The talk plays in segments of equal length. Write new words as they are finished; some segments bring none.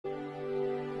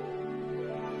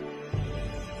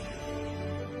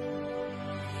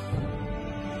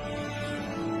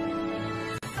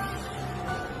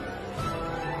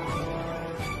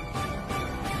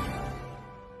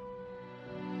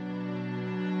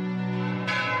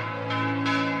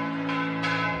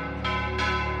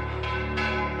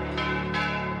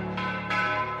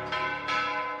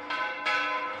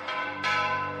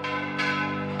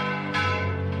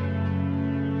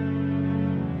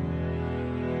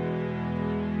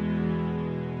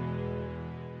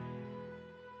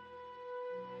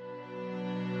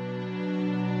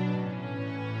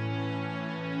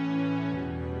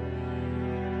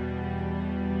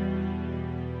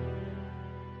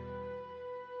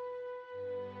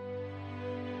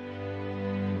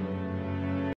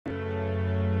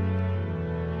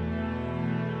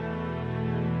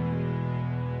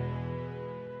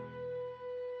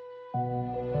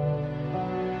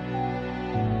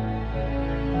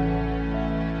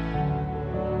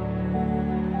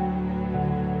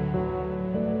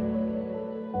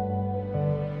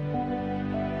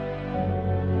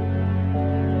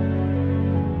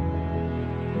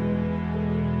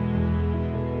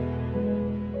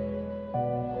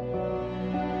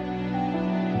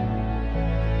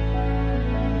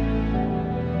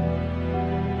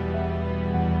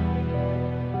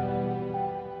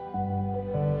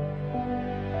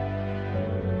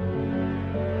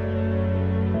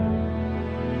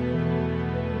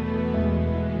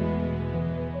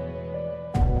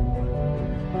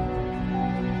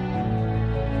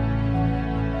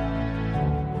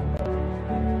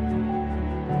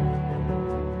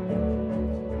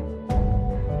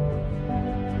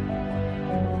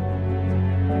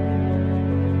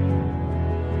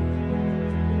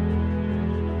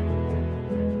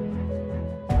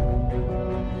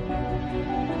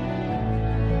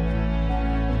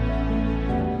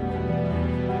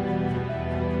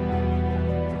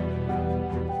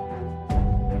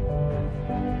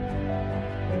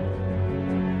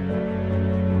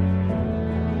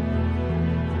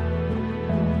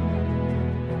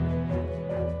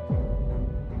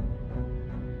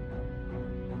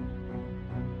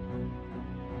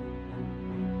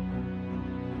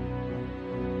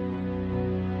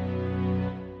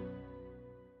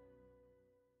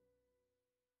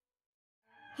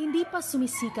Hindi pa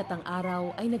sumisikat ang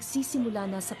araw ay nagsisimula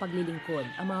na sa paglilingkod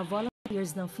ang mga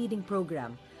volunteers ng feeding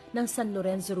program ng San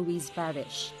Lorenzo Ruiz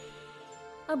Parish.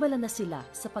 Abala na sila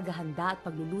sa paghahanda at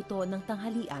pagluluto ng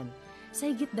tanghalian sa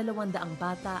higit 200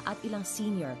 bata at ilang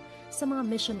senior sa mga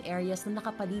mission areas na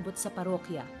nakapalibot sa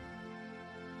parokya.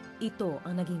 Ito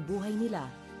ang naging buhay nila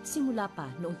simula pa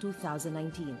noong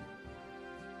 2019.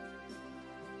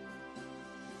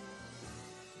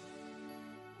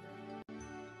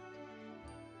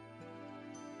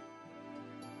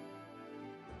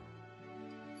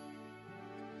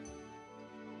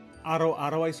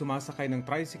 Araw-araw ay sumasakay ng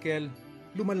tricycle,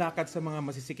 lumalakad sa mga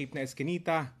masisikip na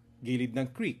eskinita, gilid ng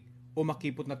creek o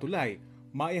makipot na tulay,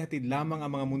 maihatid lamang ang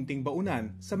mga munting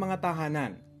baunan sa mga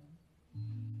tahanan.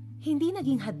 Hindi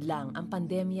naging hadlang ang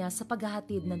pandemya sa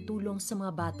paghahatid ng tulong sa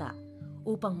mga bata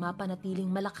upang mapanatiling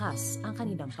malakas ang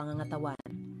kanilang pangangatawan.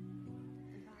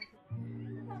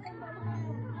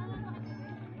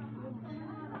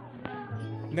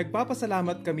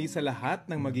 Nagpapasalamat kami sa lahat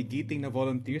ng magigiting na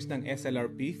volunteers ng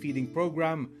SLRP feeding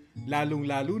program,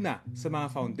 lalong-lalo na sa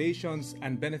mga foundations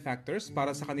and benefactors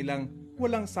para sa kanilang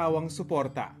walang sawang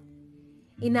suporta.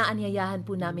 Inaanyayahan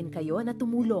po namin kayo na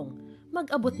tumulong,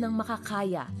 mag-abot ng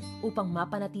makakaya upang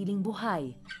mapanatiling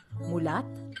buhay, mulat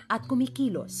at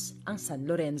kumikilos ang San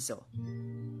Lorenzo.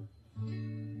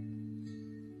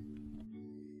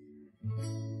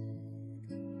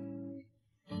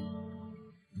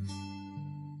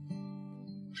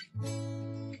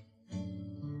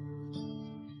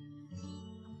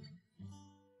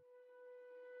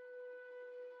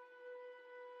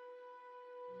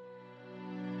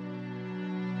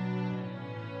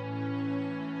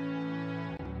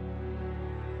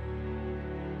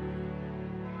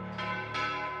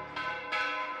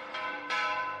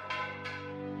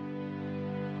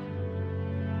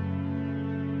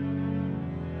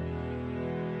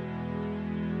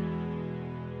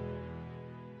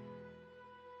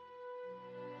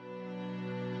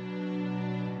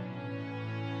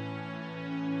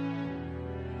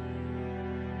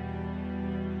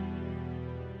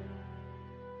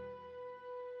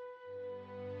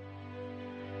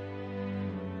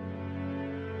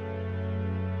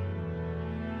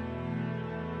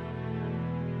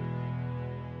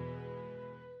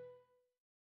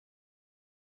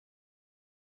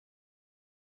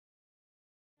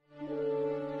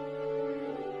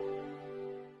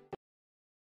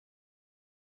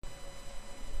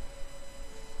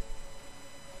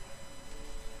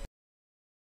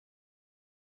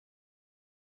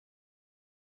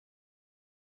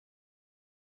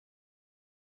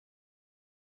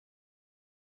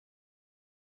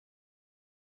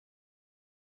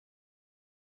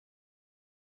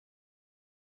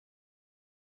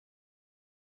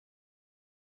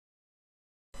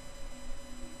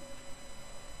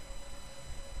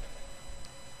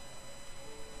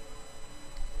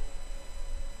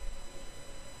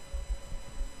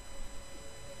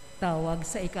 Tawag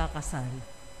sa ikakasal.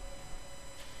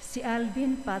 Si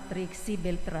Alvin Patrick C.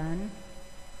 Beltran,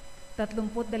 32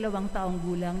 taong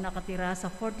gulang, nakatira sa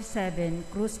 47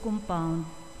 Cruz Compound,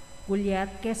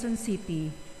 Culiat, Quezon City,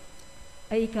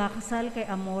 ay ikakasal kay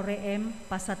Amore M.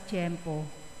 Pasatiempo,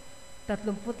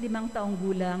 35 taong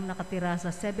gulang, nakatira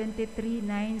sa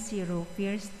 7390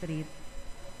 Pierce Street,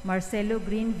 Marcelo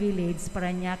Green Village,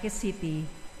 Parañaque City,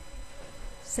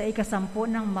 sa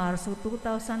ika-10 ng Marso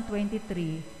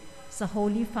 2023 sa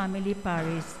Holy Family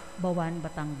Parish, Bawan,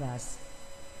 Batangas.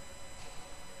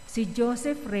 Si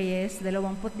Joseph Reyes,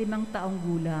 25 taong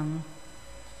gulang,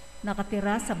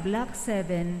 nakatira sa Block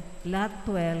 7, Lot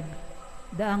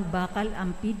 12, Daang Bakal,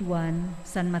 Ampid 1,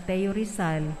 San Mateo,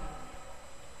 Rizal,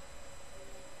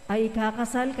 ay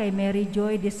ikakasal kay Mary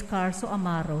Joy Descarso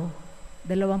Amaro,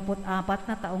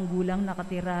 24 na taong gulang,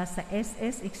 nakatira sa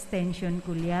SS Extension,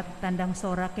 Culiat, Tandang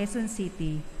Sora, Quezon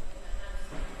City,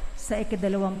 sa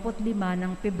ika-25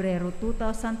 ng Pebrero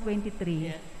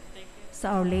 2023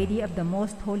 sa Our Lady of the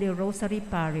Most Holy Rosary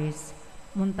Parish,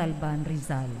 Montalban,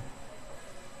 Rizal.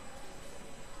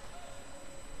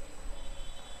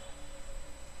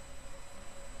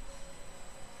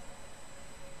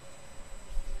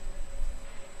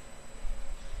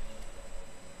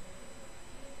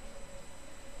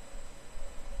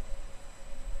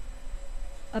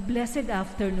 A blessed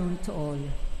afternoon to all.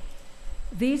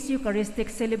 This Eucharistic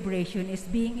celebration is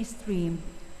being streamed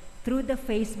through the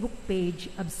Facebook page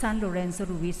of San Lorenzo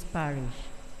Ruiz Parish.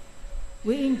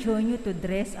 We enjoin you to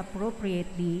dress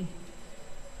appropriately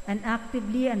and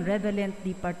actively and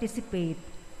reverently participate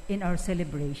in our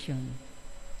celebration.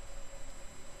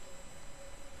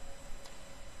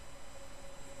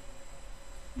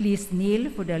 Please kneel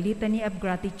for the litany of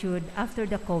gratitude after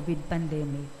the COVID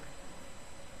pandemic.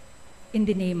 In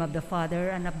the name of the Father,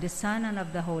 and of the Son, and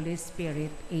of the Holy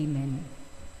Spirit. Amen.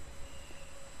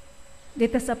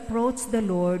 Let us approach the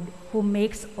Lord who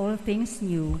makes all things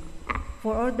new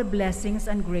for all the blessings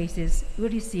and graces we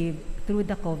receive through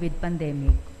the COVID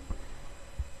pandemic.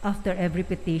 After every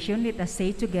petition, let us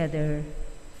say together,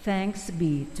 "Thanks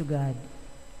be to God."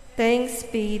 Thanks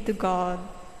be to God.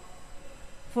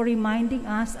 For reminding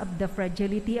us of the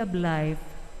fragility of life,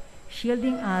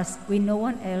 shielding us when no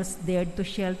one else dared to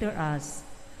shelter us,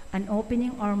 and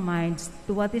opening our minds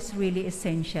to what is really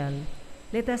essential,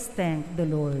 let us thank the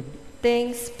Lord.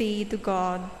 Thanks be to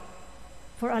God.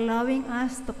 For allowing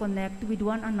us to connect with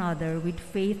one another with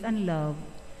faith and love,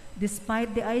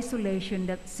 despite the isolation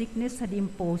that sickness had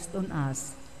imposed on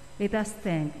us, let us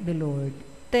thank the Lord.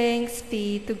 Thanks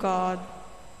be to God.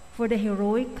 For the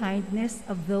heroic kindness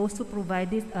of those who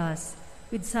provided us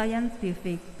with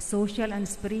scientific, social, and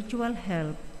spiritual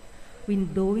help,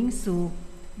 when doing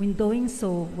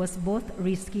so was both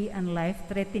risky and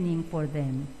life-threatening for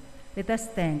them, let us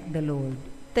thank the Lord.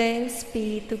 Thanks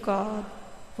be to God.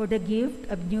 For the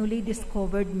gift of newly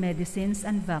discovered medicines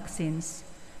and vaccines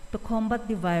to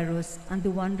combat the virus and the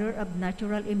wonder of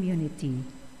natural immunity,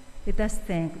 let us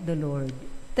thank the Lord.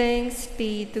 Thanks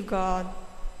be to God.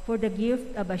 For the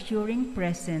gift of assuring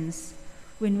presence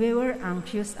when we were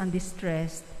anxious and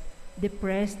distressed,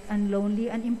 depressed and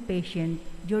lonely and impatient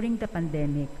during the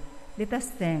pandemic, let us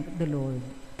thank the Lord.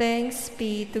 Thanks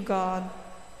be to God.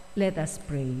 Let us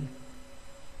pray.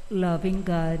 Loving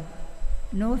God,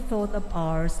 no thought of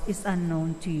ours is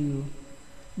unknown to you.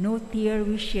 No tear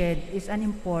we shed is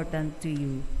unimportant to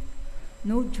you.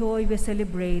 No joy we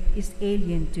celebrate is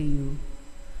alien to you.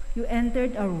 You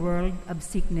entered our world of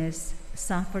sickness,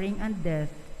 suffering, and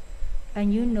death,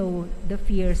 and you know the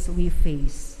fears we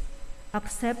face.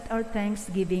 Accept our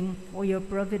thanksgiving for your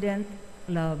provident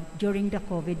love during the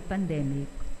COVID pandemic.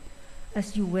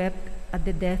 As you wept at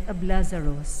the death of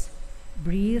Lazarus,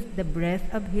 breathe the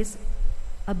breath of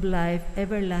life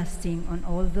everlasting on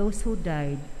all those who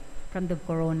died from the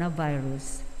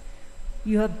coronavirus.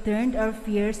 You have turned our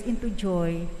fears into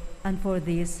joy, and for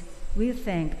this we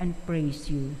thank and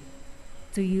praise you.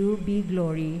 To you be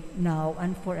glory now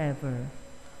and forever.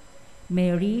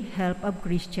 Mary, help of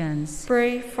Christians,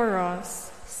 Pray for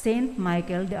us. Saint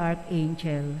Michael the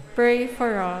Archangel, Pray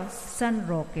for us. San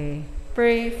Roque,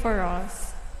 Pray for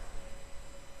us.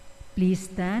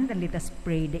 please stand and let us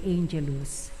pray the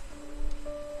Angelus.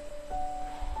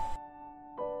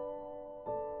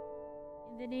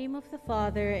 In the name of the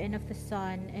Father, and of the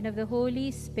Son, and of the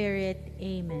Holy Spirit.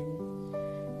 Amen.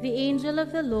 The angel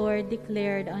of the Lord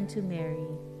declared unto Mary,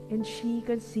 and she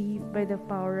conceived by the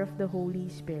power of the Holy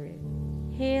Spirit.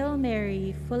 Hail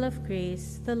Mary, full of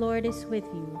grace, the Lord is with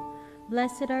you.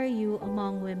 Blessed are you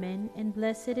among women, and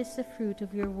blessed is the fruit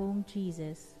of your womb,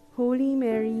 Jesus. Holy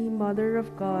Mary, Mother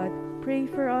of God, pray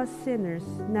for us sinners,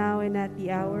 now and at the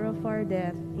hour of our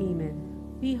death. Amen.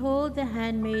 Behold the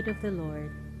handmaid of the Lord.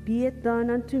 Be it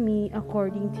done unto me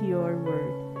according to your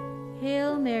word.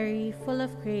 Hail Mary, full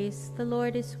of grace, the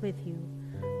Lord is with you.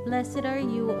 Blessed are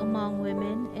you among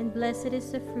women, and blessed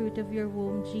is the fruit of your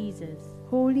womb, Jesus.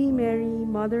 Holy Mary,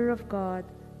 Mother of God,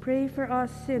 pray for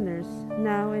us sinners,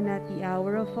 now and at the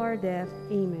hour of our death.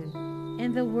 Amen.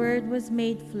 And the Word was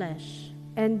made flesh,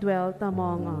 and dwelt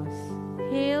among us.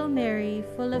 Hail Mary,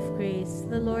 full of grace,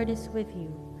 the Lord is with you.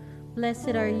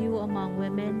 Blessed are you among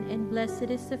women, and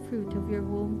blessed is the fruit of your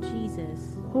womb,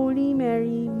 Jesus. Holy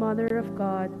Mary, Mother of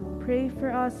God, pray for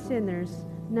us sinners,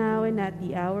 now and at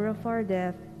the hour of our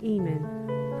death. Amen.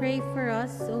 Pray for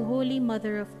us, O Holy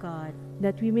Mother of God,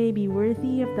 that we may be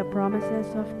worthy of the promises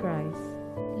of Christ.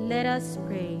 Let us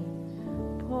pray.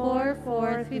 Pour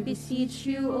forth, we beseech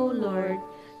you, O Lord,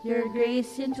 your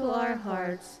grace into our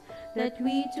hearts, that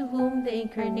we, to whom the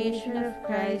incarnation of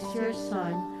Christ, your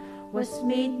Son, was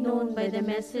made known by the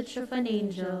message of an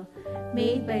angel,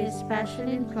 made by his passion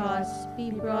and cross, be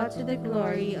brought to the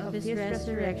glory of his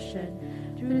resurrection,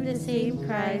 through the same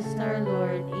Christ our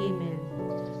Lord. Amen.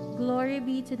 Glory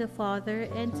be to the Father,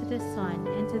 and to the Son,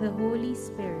 and to the Holy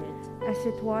Spirit. As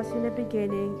it was in the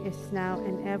beginning, is now,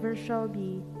 and ever shall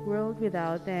be, world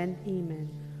without end. Amen.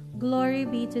 Glory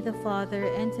be to the Father,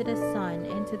 and to the Son,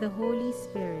 and to the Holy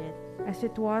Spirit. As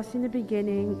it was in the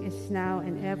beginning, is now,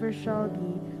 and ever shall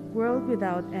be, world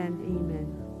without end.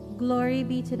 Amen. Glory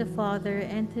be to the Father,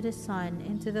 and to the Son,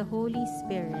 and to the Holy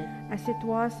Spirit. As it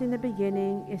was in the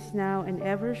beginning, is now, and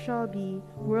ever shall be,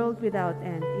 world without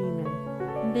end. Amen.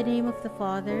 In the name of the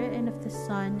Father, and of the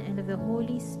Son, and of the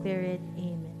Holy Spirit.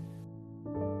 Amen.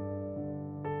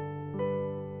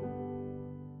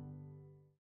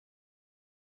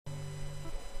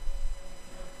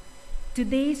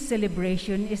 Today's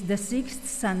celebration is the 6th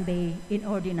Sunday in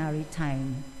Ordinary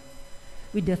Time,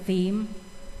 with the theme,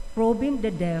 Probing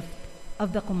the Depth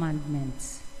of the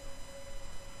Commandments.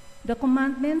 The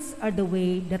commandments are the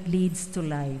way that leads to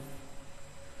life.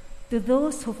 To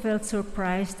those who felt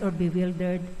surprised or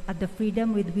bewildered at the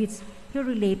freedom with which he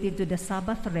related to the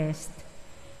Sabbath rest,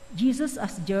 Jesus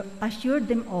assured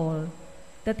them all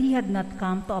that he had not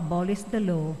come to abolish the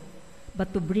law,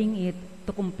 but to bring it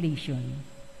to completion.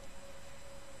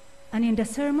 And in the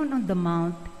Sermon on the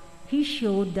Mount, he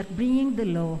showed that bringing the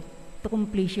law to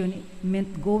completion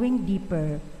meant going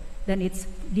deeper than its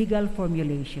legal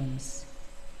formulations.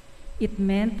 It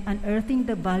meant unearthing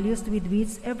the values with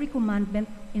which every commandment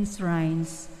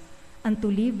enshrines, and to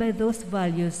live by those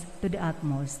values to the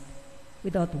utmost,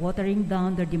 without watering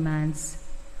down their demands,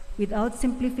 without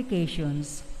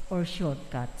simplifications or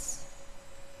shortcuts.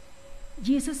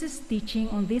 Jesus' teaching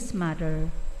on this matter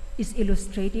is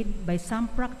illustrated by some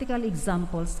practical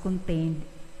examples contained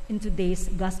in today's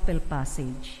gospel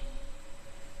passage.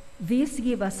 These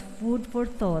give us food for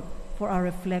thought for our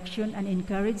reflection and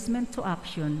encouragement to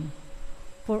action,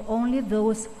 for only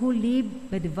those who live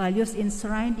by the values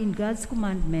enshrined in God's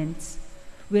commandments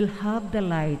will have the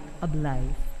light of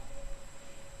life.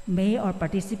 May our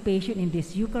participation in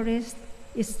this Eucharist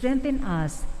strengthen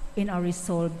us in our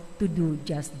resolve to do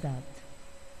just that.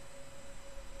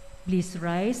 Please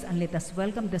rise and let us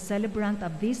welcome the celebrant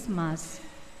of this Mass,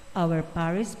 our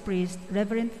parish priest,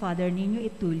 Reverend Father Nino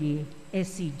Ituli,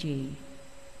 SCJ.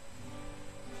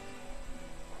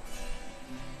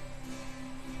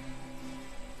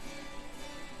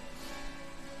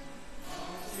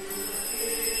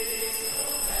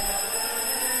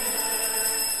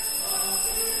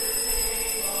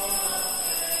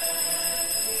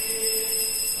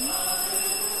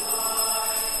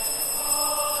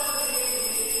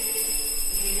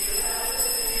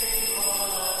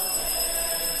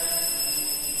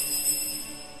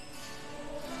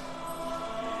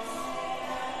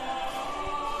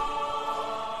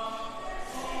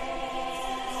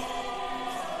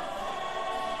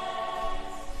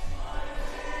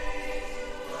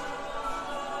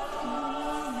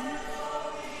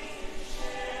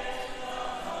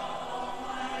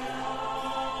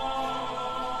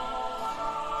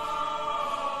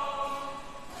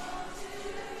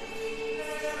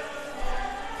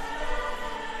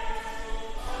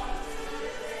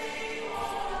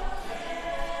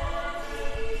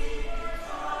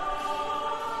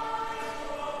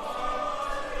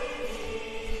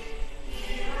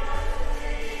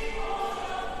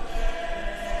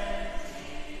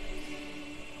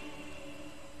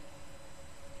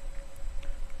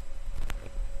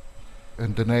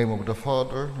 In the name of the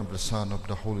Father, and of the Son, and of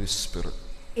the Holy Spirit.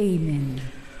 Amen.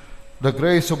 The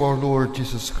grace of our Lord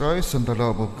Jesus Christ, and the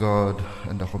love of God,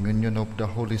 and the communion of the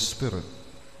Holy Spirit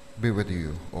be with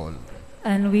you all.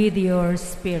 And with your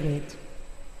spirit.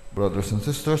 Brothers and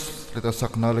sisters, let us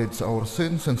acknowledge our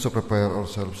sins and so prepare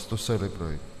ourselves to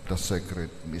celebrate the sacred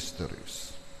mysteries.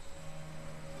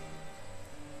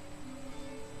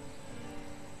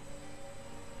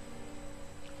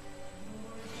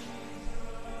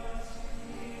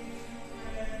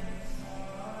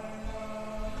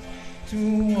 To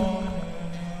one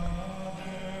another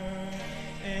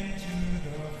and to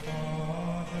the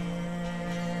Father.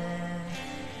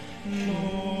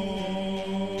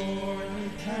 Lord,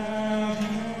 have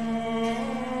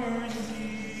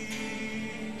mercy.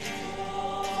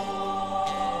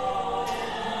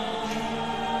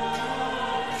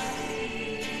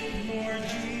 Lord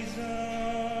Jesus,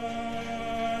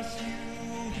 you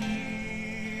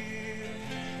heal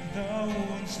the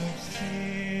wounds of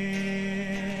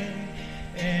sin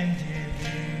and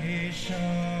division.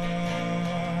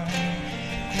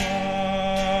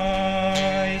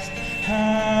 Christ,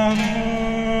 have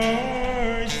mercy.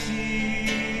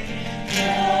 Christ,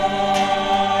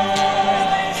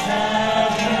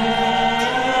 have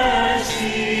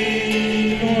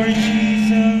mercy. Lord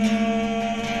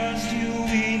Jesus, you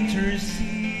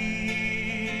intercede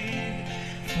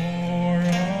for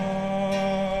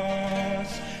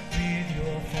us with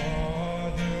your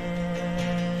Father.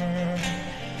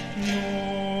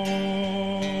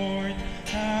 Lord,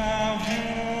 have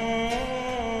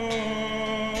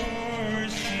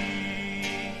mercy.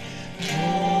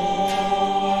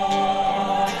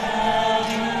 Lord, have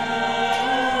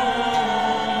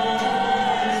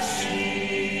mercy.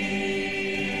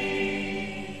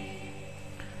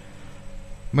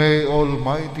 May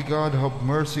Almighty God have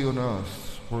mercy on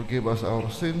us, forgive us our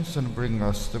sins, and bring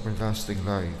us to everlasting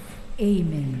life.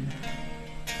 Amen.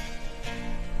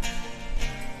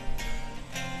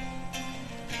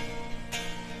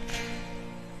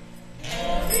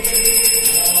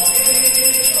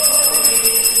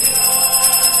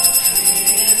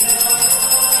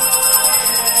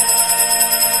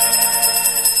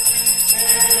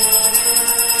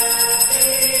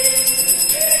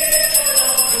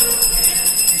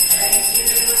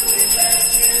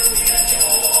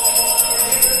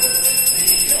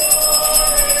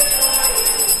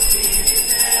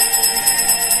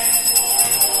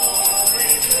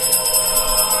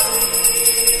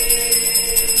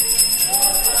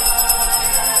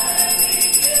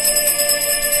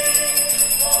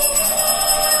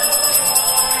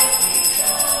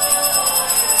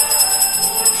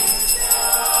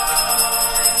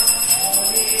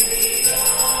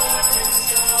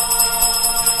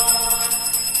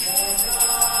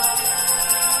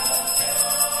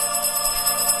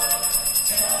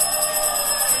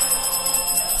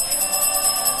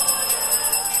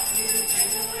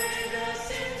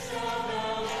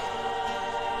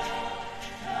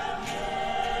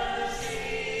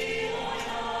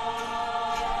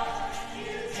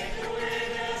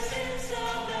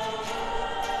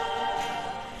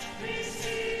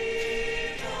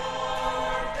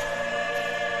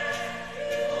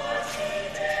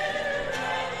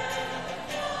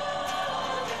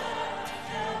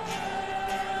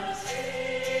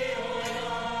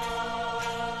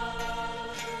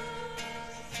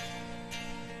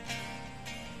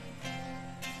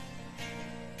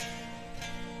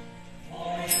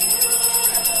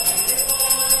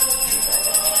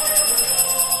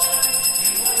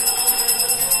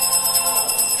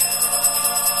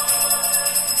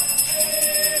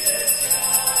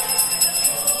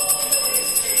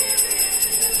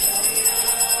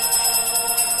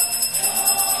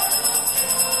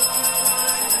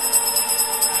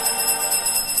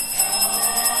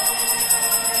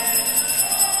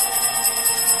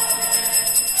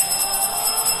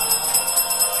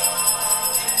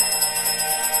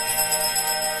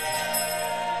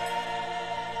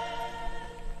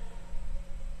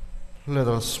 Let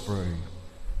us pray.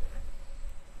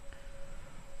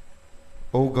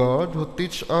 O God, who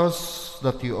teach us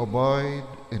that you abide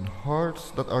in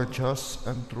hearts that are just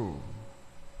and true,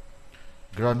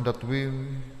 grant that we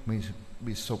may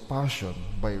be so passionate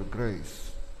by your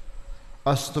grace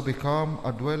as to become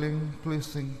a dwelling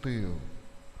pleasing to you,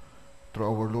 through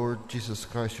our Lord Jesus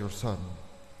Christ, your Son,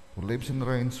 who lives and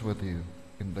reigns with you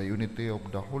in the unity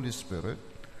of the Holy Spirit,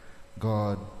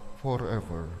 God,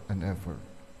 forever and ever.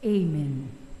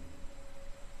 Amen.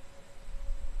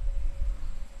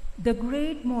 The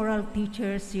great moral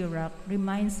teacher Sirach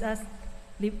reminds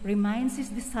his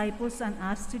disciples and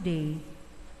us today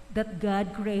that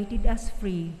God created us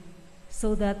free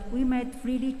so that we might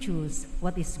freely choose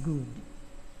what is good.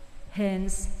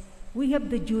 Hence, we have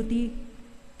the duty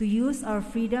to use our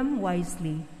freedom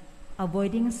wisely,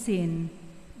 avoiding sin,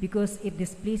 because it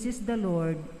displeases the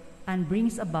Lord and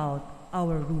brings about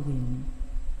our ruin.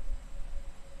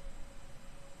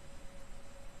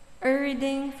 A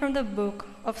reading from the book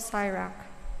of Sirach.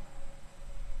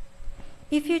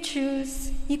 If you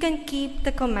choose, you can keep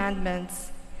the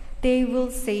commandments. They will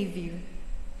save you.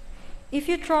 If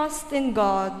you trust in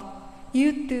God,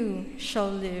 you too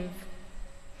shall live.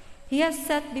 He has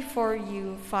set before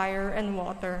you fire and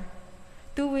water,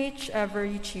 to whichever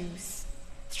you choose.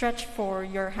 Stretch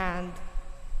forth your hand.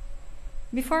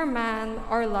 Before man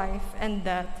are life and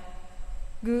death,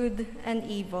 good and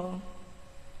evil.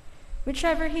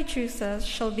 Whichever he chooses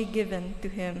shall be given to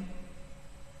him.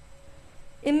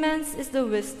 Immense is the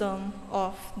wisdom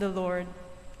of the Lord.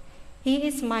 He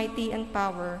is mighty in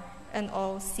power and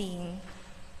all-seeing.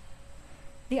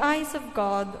 The eyes of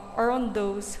God are on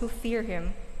those who fear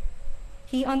him.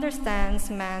 He understands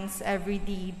man's every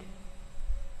deed.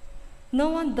 No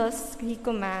one does he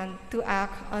command to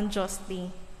act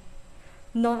unjustly.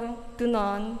 No, to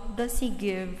none does he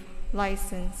give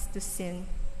license to sin.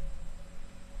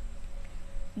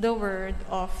 The word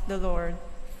of the Lord.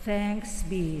 Thanks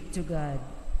be to God.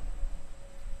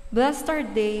 Blessed are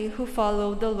they who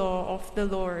follow the law of the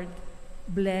Lord.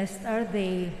 Blessed are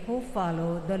they who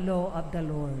follow the law of the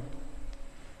Lord.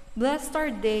 Blessed are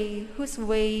they whose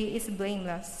way is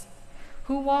blameless,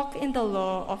 who walk in the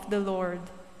law of the Lord.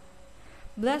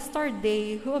 Blessed are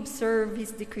they who observe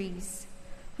his decrees,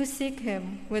 who seek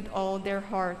him with all their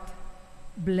heart.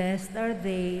 Blessed are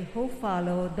they who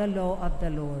follow the law of the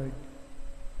Lord.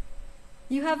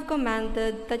 You have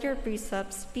commanded that your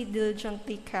precepts be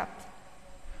diligently kept.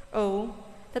 Oh,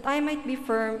 that I might be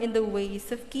firm in the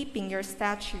ways of keeping your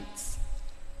statutes.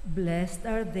 Blessed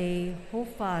are they who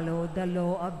follow the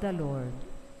law of the Lord.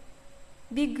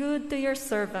 Be good to your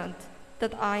servant,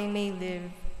 that I may live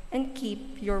and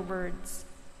keep your words.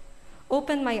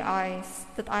 Open my eyes,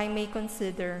 that I may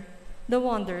consider the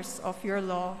wonders of your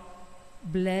law.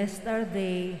 Blessed are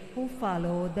they who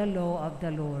follow the law of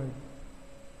the Lord.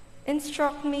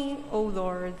 Instruct me, O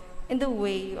Lord, in the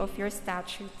way of your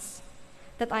statutes,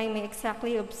 that I may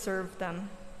exactly observe them.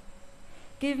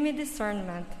 Give me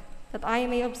discernment, that I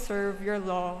may observe your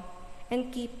law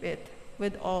and keep it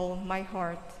with all my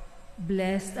heart.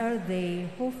 Blessed are they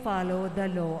who follow the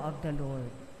law of the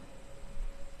Lord.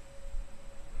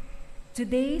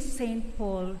 Today, St.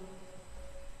 Paul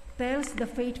tells the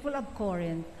faithful of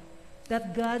Corinth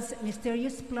that God's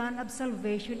mysterious plan of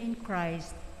salvation in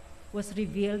Christ was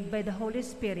revealed by the Holy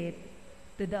Spirit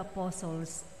to the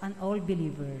apostles and all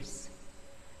believers.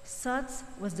 Such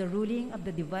was the ruling of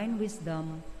the divine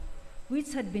wisdom,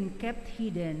 which had been kept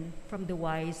hidden from the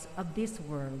wise of this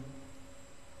world.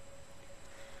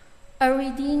 A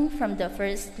reading from the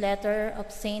first letter of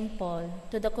St. Paul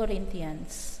to the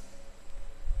Corinthians.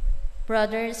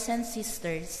 Brothers and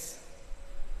sisters,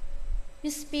 we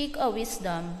speak a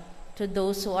wisdom to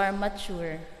those who are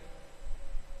mature,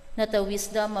 not the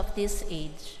wisdom of this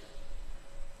age,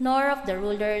 nor of the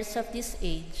rulers of this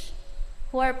age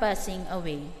who are passing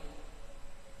away.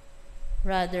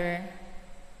 Rather,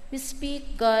 we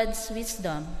speak God's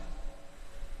wisdom,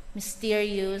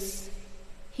 mysterious,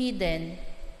 hidden,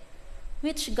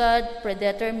 which God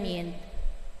predetermined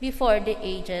before the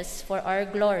ages for our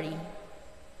glory,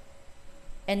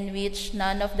 and which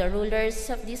none of the rulers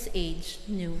of this age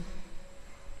knew.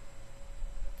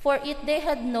 For if they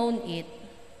had known it,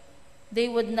 they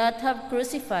would not have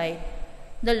crucified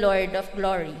the Lord of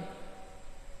glory.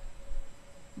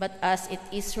 But as it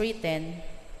is written,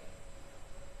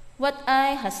 what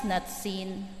eye has not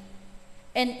seen,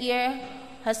 and ear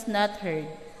has not heard,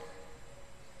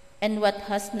 and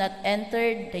what has not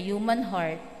entered the human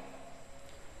heart,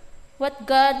 what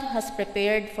God has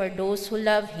prepared for those who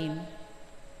love him,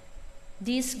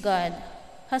 this God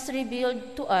has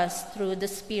revealed to us through the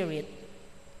Spirit.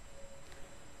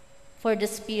 For the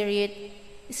Spirit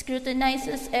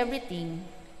scrutinizes everything,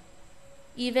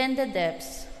 even the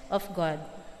depths of God.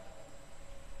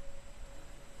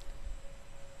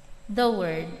 The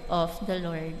word of the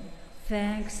Lord.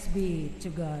 Thanks be to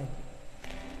God.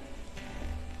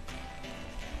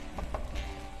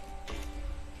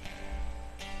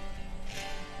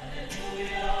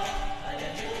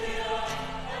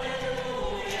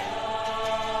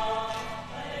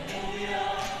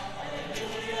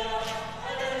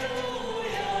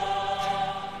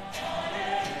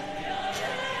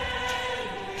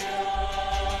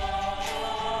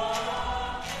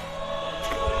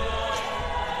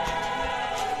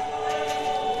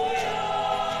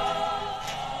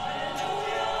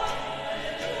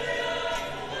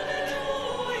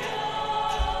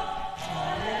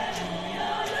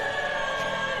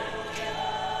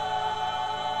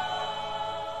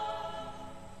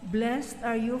 Blessed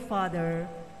are you, Father,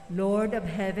 Lord of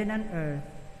heaven and earth.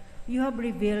 You have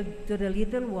revealed to the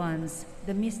little ones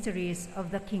the mysteries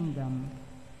of the kingdom.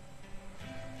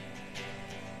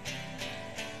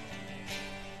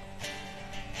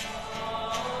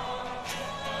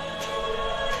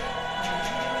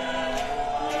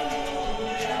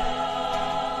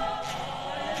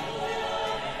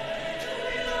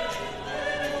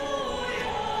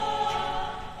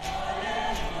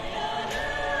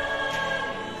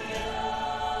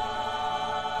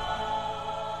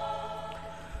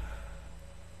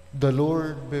 The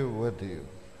Lord be with you.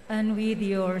 And with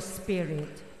your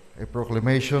spirit. A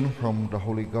proclamation from the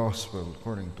Holy Gospel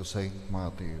according to Saint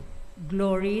Matthew.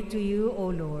 Glory to you,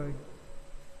 O Lord.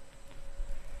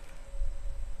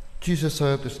 Jesus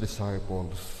said to his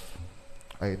disciples,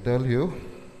 I tell you,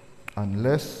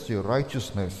 unless your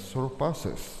righteousness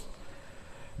surpasses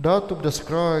that of the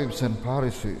scribes and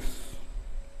Pharisees,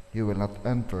 you will not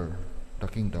enter the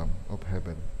kingdom of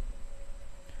heaven.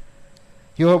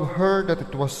 You have heard that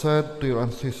it was said to your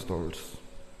ancestors,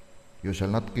 you shall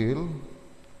not kill,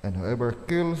 and whoever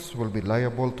kills will be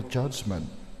liable to judgment.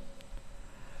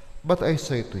 But I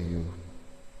say to you,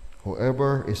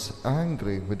 whoever is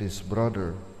angry with his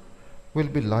brother will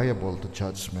be liable to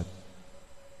judgment.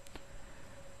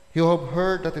 You have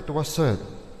heard that it was said,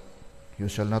 you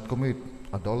shall not commit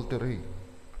adultery.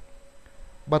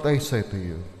 But I say to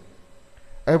you,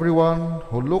 everyone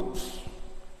who looks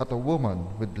at a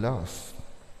woman with lust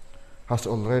has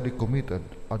already committed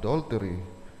adultery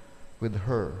with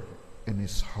her in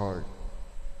his heart.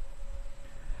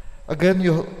 Again,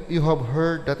 you have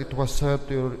heard that it was said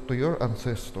to your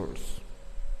ancestors,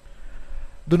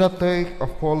 do not take a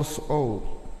false oath,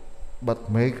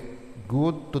 but make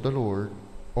good to the Lord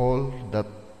all that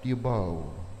you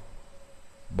vow.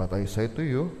 But I say to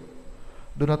you,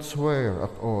 do not swear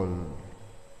at all.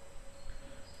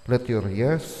 Let your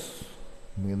yes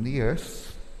mean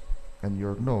yes, and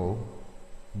your no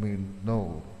mean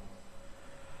no.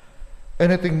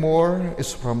 Anything more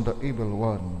is from the evil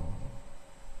one.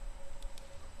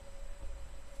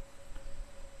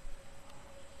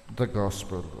 The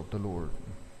Gospel of the Lord.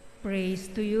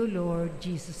 Praise to you, Lord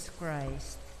Jesus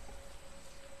Christ.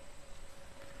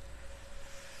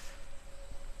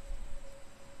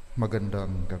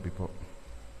 Magandang gabi po.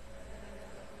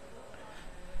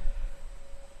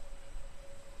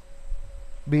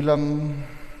 Bilang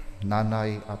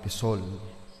nanay Ate Sol,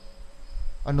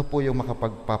 ano po yung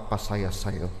makapagpapasaya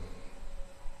sa'yo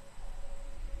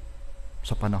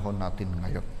sa panahon natin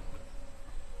ngayon?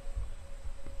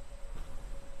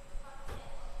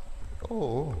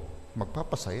 Oo,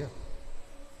 magpapasaya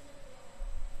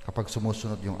kapag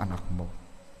sumusunod yung anak mo.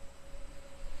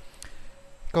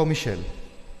 Ikaw, Michelle,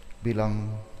 bilang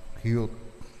youth,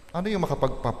 ano yung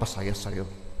makapagpapasaya sa'yo?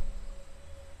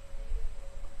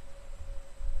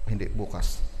 Hindi,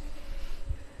 bukas.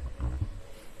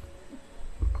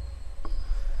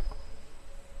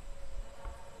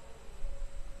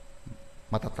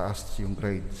 Matataas yung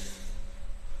grades.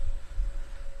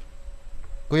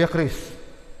 Kuya Chris,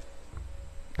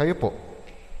 kayo po,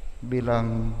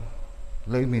 bilang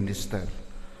lay minister,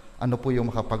 ano po yung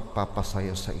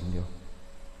makapagpapasaya sa inyo?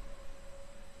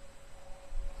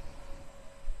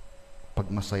 Pag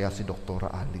masaya si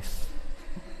Doktora Alice.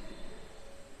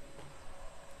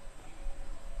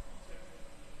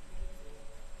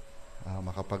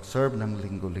 Makapag-serve ng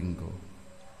linggo-linggo.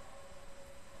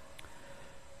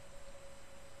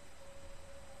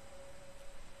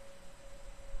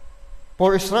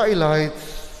 For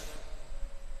Israelites,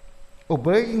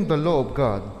 obeying the law of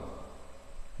God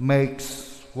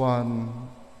makes one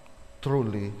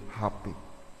truly happy.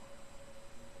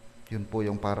 Yun po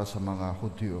yung para sa mga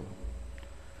Hudyo.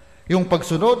 Yung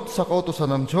pagsunod sa kautusan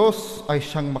ng Diyos ay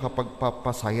siyang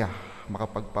makapagpapasaya,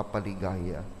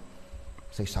 makapagpapaligaya.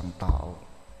 sa isang tao.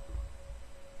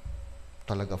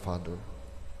 Talaga, Father.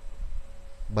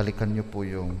 Balikan niyo po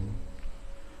yung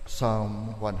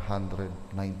Psalm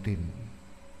 119.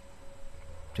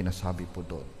 Sinasabi po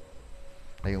doon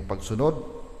na yung pagsunod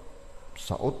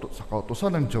sa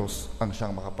kautusan ng Diyos ang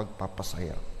siyang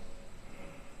makapagpapasaya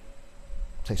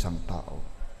sa isang tao.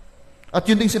 At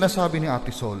yun din sinasabi ni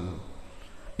Ate Sol,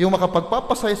 yung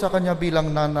makapagpapasaya sa kanya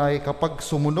bilang nanay kapag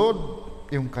sumunod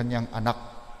yung kanyang anak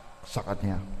sa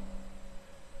kanya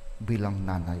bilang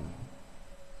nanay.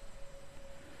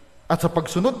 At sa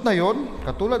pagsunod na yon,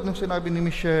 katulad ng sinabi ni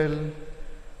Michelle,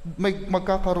 may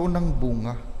magkakaroon ng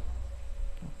bunga.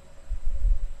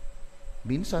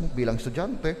 Minsan, bilang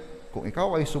estudyante, kung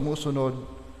ikaw ay sumusunod,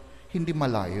 hindi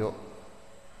malayo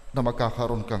na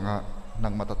magkakaroon ka nga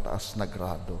ng matataas na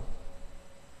grado.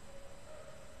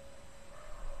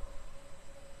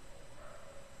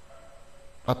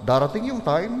 At darating yung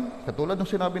time, katulad ng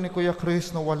sinabi ni Kuya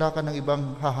Chris, na wala ka ng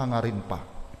ibang hahangarin pa.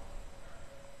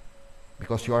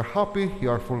 Because you are happy,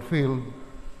 you are fulfilled,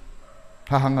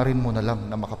 hahangarin mo na lang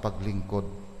na makapaglingkod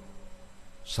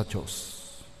sa Diyos.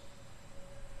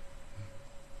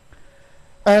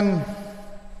 And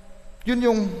yun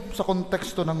yung sa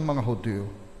konteksto ng mga Hudyo.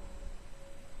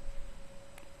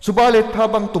 Subalit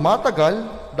habang tumatagal,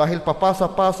 dahil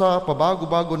papasa-pasa,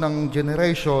 pabago-bago ng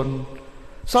generation,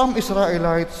 some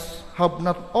Israelites have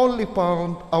not only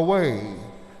found a way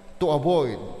to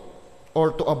avoid,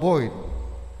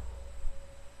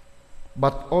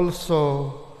 but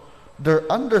also their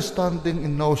understanding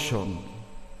in notion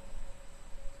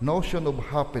of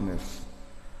happiness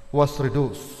was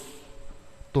reduced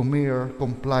to mere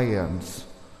compliance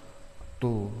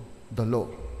to the law.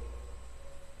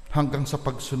 Hanggang sa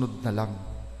pagsunod na lang.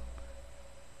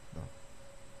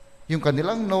 Yung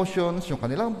kanilang notions, yung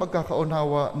kanilang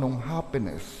pagkakaunawa ng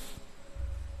happiness,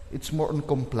 it's more on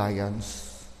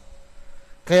compliance.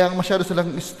 Kaya masyado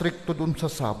silang stricto dun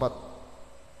sa Sabbath.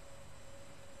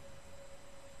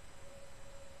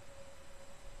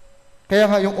 Kaya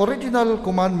nga yung original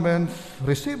commandments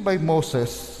received by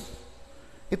Moses,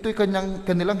 ito'y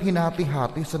kanilang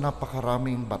hinati-hati sa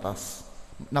napakaraming batas,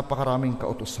 napakaraming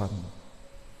kautusan.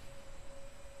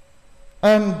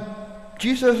 And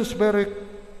Jesus is very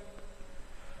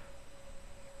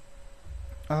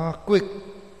quick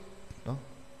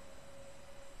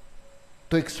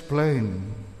to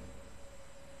explain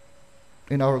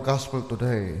in our gospel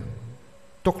today,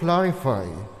 to clarify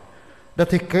that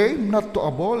He came not to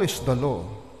abolish the law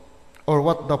or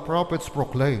what the prophets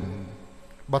proclaim,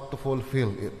 but to fulfill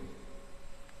it.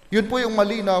 Yun po yung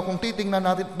malinaw kung titingnan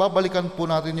natin, babalikan po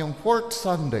natin yung fourth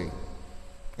Sunday.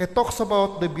 It talks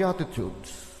about the Beatitudes.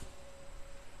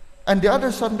 And the other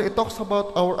Sunday, it talks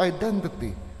about our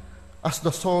identity as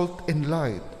the salt and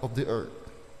light of the earth.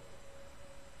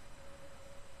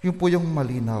 Yun po yung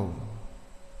malinaw.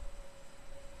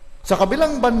 Sa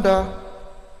kabilang banda,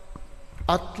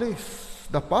 at least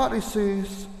the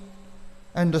Pharisees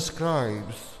and the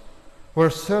scribes were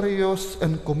serious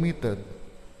and committed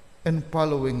in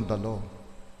following the law.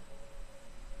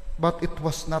 But it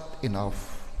was not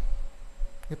enough.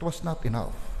 It was not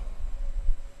enough.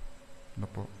 Ano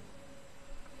po?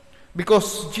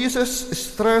 Because Jesus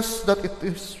stressed that it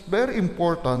is very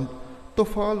important to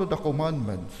follow the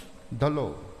commandments, the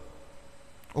law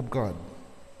of God.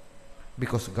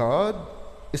 Because God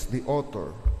is the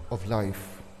author of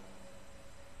life.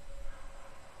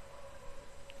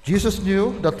 Jesus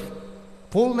knew that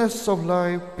fullness of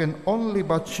life can only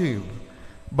be achieved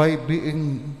by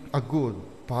being a good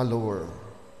follower,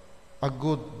 a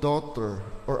good daughter,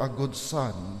 or a good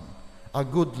son, a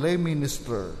good lay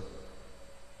minister,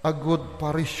 a good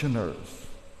parishioner.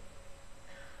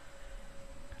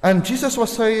 And Jesus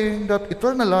was saying that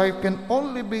eternal life can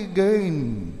only be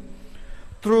gained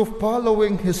through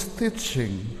following His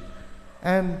teaching.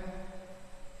 And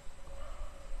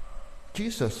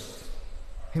Jesus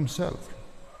Himself,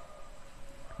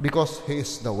 because He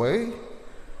is the way,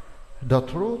 the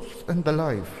truth, and the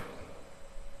life.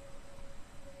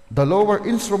 The law were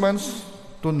instruments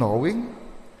to knowing,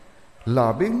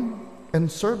 loving,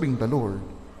 and serving the Lord.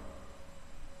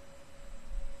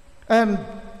 And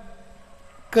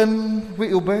can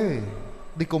we obey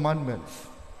the commandments?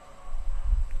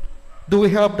 Do we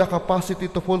have the capacity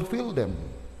to fulfill them?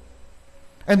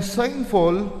 And Saint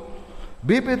Paul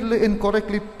vividly and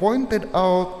correctly pointed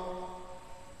out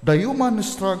the human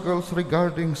struggles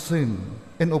regarding sin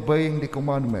and obeying the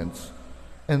commandments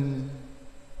in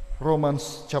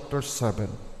Romans chapter 7.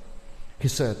 He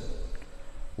said,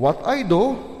 "What I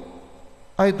do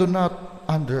not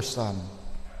understand.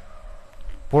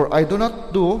 For I do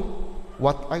not do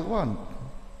what I want,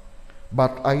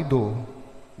 but I do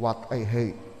what I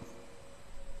hate.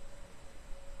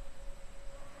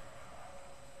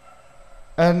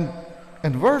 And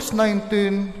in verse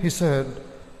 19, he said,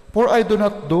 for I do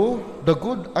not do the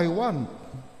good I want,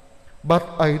 but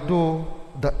I do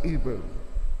the evil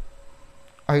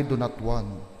I do not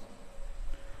want.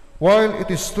 While it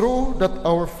is true that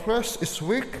our flesh is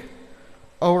weak,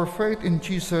 our faith in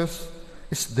Jesus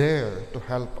is there to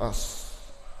help us.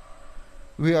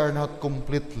 We are not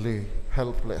completely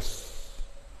helpless.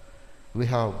 We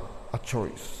have a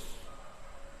choice.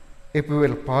 If we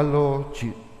will follow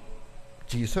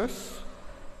Jesus,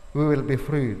 we will be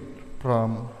freed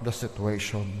from the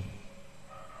situation.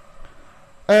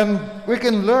 And we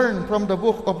can learn from the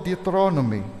book of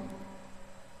Deuteronomy,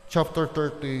 chapter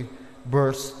 30,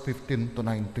 verse 15 to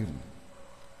 19.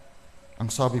 Ang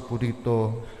sabi po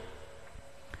dito,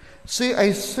 see,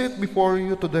 I set before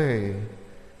you today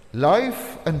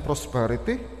life and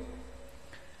prosperity,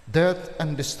 death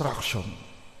and destruction.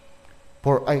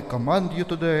 For I command you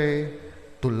today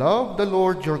to love the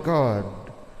Lord your God,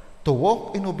 to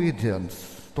walk in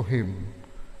obedience to Him,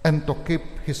 and to keep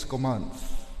His commands,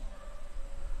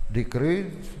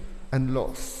 decrees, and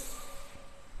laws.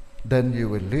 Then you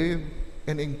will live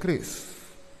and increase,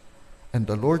 and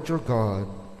the Lord your God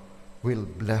will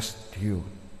bless you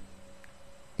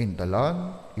in the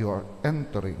land you are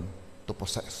entering to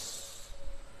possess.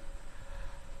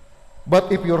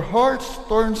 But if your heart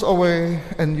turns away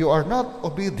and you are not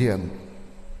obedient,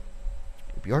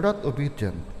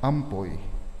 ampoy,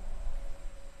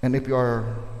 and if you are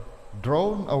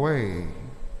drawn away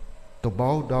to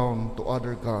bow down to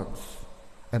other gods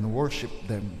and worship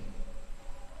them,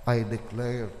 I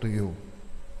declare to you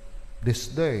this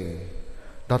day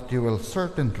that you will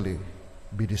certainly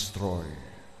be destroyed.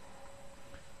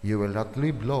 You will not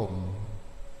live long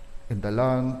in the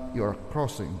land you are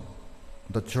crossing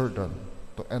the Jordan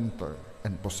to enter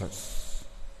and possess.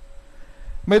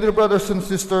 My dear brothers and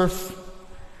sisters,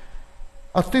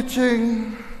 a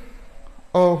teaching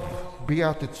of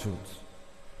Beatitudes,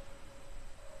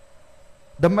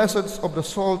 the message of the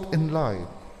salt and light,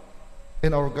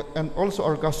 and also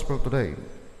our gospel today,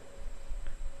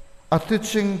 a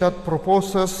teaching that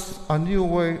proposes a new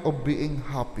way of being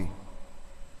happy.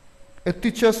 It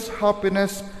teaches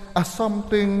happiness as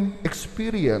something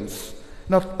experienced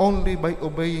not only by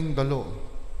obeying the law,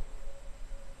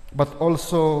 but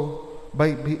also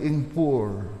by being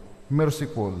poor,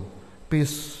 merciful,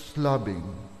 peace-loving,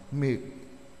 meek,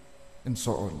 and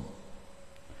so on.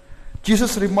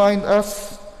 Jesus reminds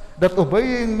us that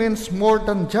obeying means more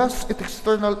than just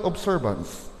external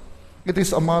observance. It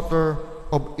is a matter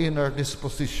of inner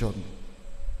disposition.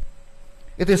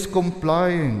 It is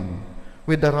complying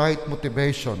with the right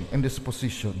motivation and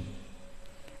disposition.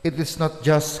 It is not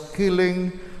just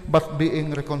killing, but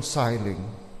being reconciling.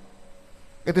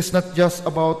 It is not just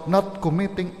about not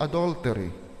committing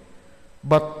adultery,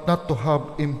 but not to have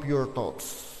impure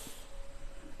thoughts.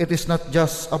 It is not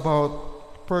just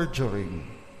about perjuring,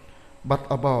 but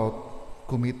about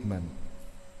commitment.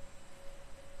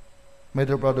 My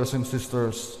dear brothers and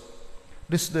sisters,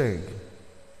 this day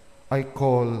I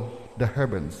call the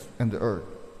heavens and the earth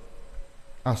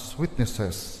as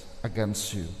witnesses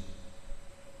against you,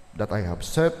 that I have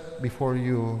set before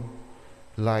you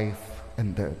life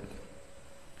and death,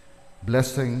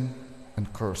 blessing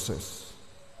and curses.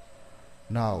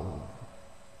 Now,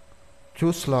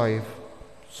 choose life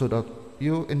so that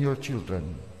you and your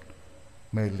children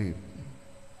may live.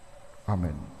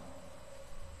 Amen.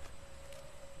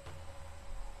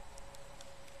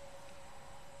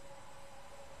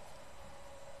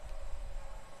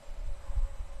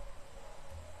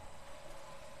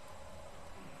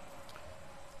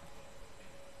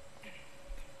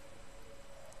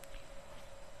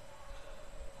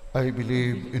 I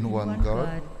believe in one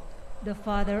God, the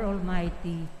Father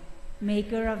Almighty,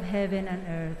 maker of heaven and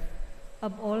earth,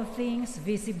 of all things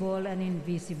visible and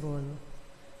invisible.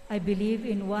 I believe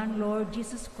in one Lord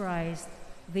Jesus Christ,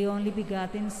 the only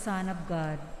begotten Son of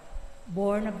God,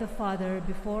 born of the Father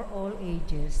before all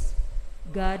ages,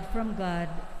 God from God,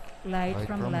 light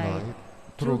from light,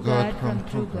 true God from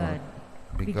true God,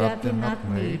 begotten not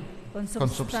made,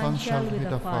 consubstantial with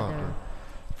the Father.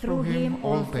 Through him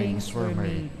all things were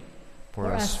made.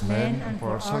 For us men and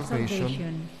for our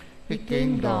salvation, he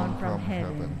came down from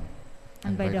heaven,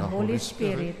 and by the Holy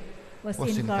Spirit was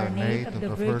incarnate of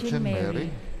the Virgin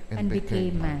Mary and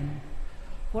became man.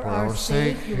 For our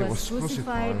sake he was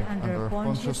crucified under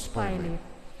Pontius Pilate.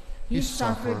 He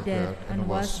suffered death and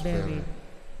was buried,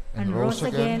 and rose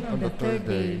again on the third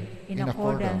day in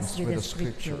accordance with the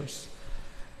Scriptures.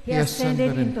 He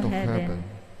ascended into heaven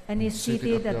and is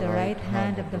seated at the right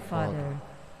hand of the Father.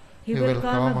 He will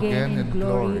come again in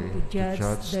glory to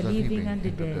judge the living and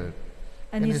the dead,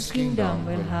 and his kingdom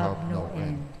will have no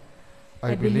end.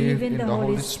 I believe in the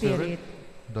Holy Spirit,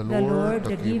 the Lord,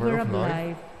 the giver of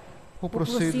life, who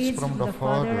proceeds from the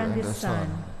Father and the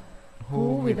Son,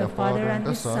 who with the Father and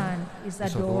the Son is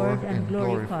adored and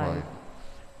glorified,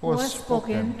 who has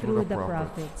spoken through the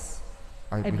prophets.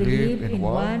 I believe in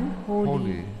one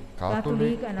holy,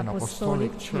 Catholic and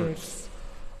Apostolic Church.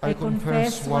 I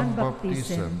confess one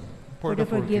baptism for the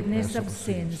forgiveness of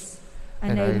sins,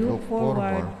 and I look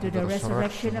forward to the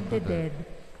resurrection of the dead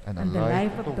and the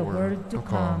life of the world to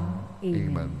come.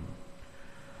 Amen.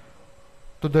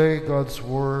 Today, God's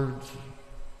Word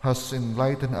has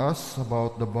enlightened us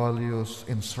about the values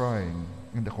enshrined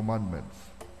in the Commandments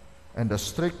and the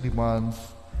strict demands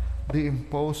they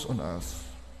impose on us.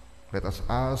 Let us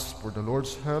ask for the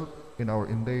Lord's help in our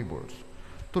endeavors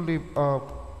to live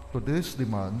up to these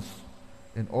demands.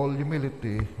 In all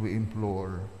humility we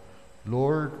implore,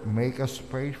 Lord, make us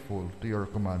faithful to your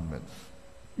commandments.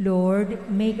 Lord,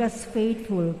 make us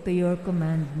faithful to your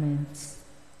commandments.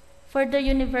 For the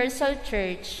universal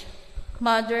church,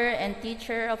 mother and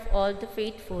teacher of all the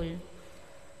faithful,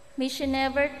 may she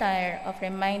never tire of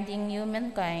reminding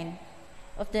humankind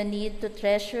of the need to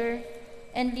treasure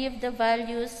and live the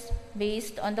values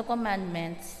based on the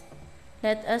commandments.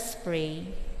 Let us pray.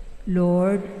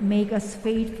 Lord, make us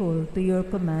faithful to your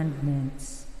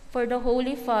commandments. For the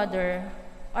Holy Father,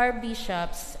 our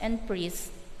bishops and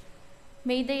priests,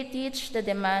 may they teach the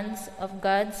demands of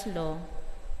God's law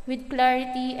with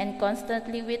clarity and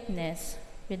constantly witness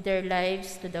with their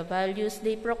lives to the values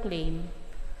they proclaim.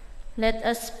 Let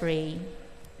us pray.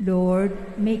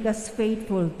 Lord, make us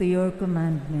faithful to your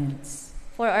commandments.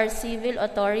 For our civil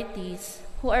authorities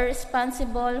who are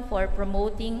responsible for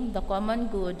promoting the common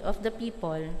good of the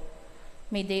people,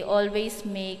 may they always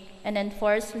make and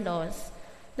enforce laws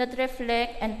that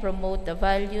reflect and promote the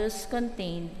values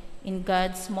contained in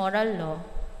God's moral law.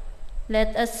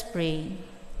 Let us pray.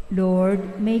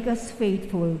 Lord, make us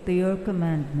faithful to your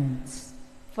commandments.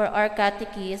 For our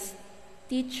catechists,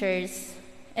 teachers,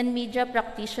 and media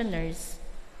practitioners,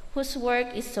 whose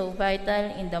work is so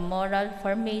vital in the moral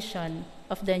formation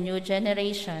of the new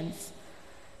generations,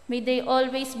 may they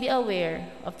always be aware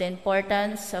of the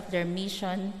importance of their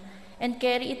mission and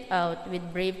carry it out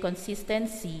with brave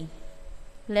consistency.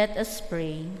 Let us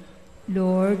pray.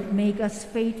 Lord, make us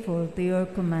faithful to your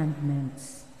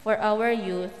commandments. For our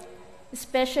youth,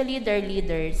 especially their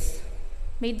leaders,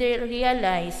 may they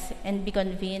realize and be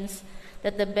convinced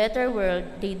that the better world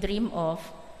they dream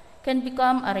of can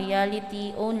become a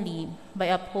reality only by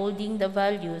upholding the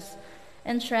values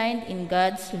enshrined in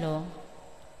God's law.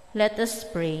 Let us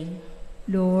pray.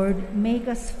 Lord, make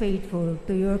us faithful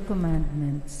to your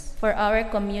commandments. For our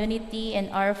community and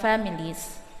our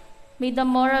families, may the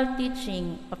moral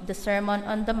teaching of the Sermon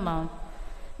on the Mount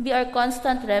be our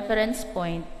constant reference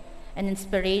point and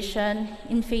inspiration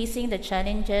in facing the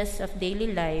challenges of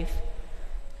daily life.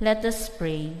 Let us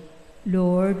pray.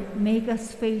 Lord, make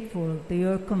us faithful to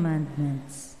your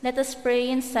commandments. Let us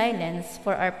pray in silence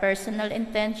for our personal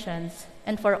intentions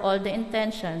and for all the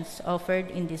intentions offered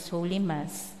in this Holy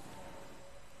Mass.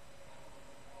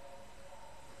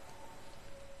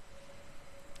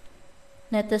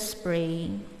 Let us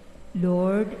pray.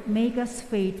 Lord, make us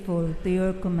faithful to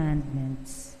your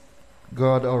commandments.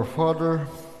 God our Father,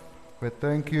 we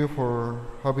thank you for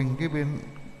having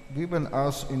given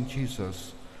us in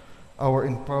Jesus our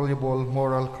infallible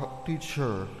moral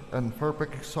teacher and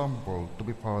perfect example to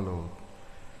be followed.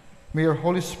 May your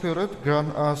Holy Spirit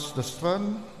grant us the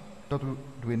strength that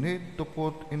we need to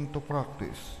put into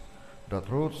practice the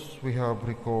truths we have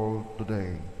recalled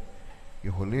today.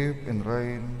 You who live and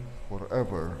reign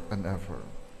forever and ever.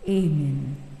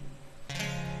 Amen.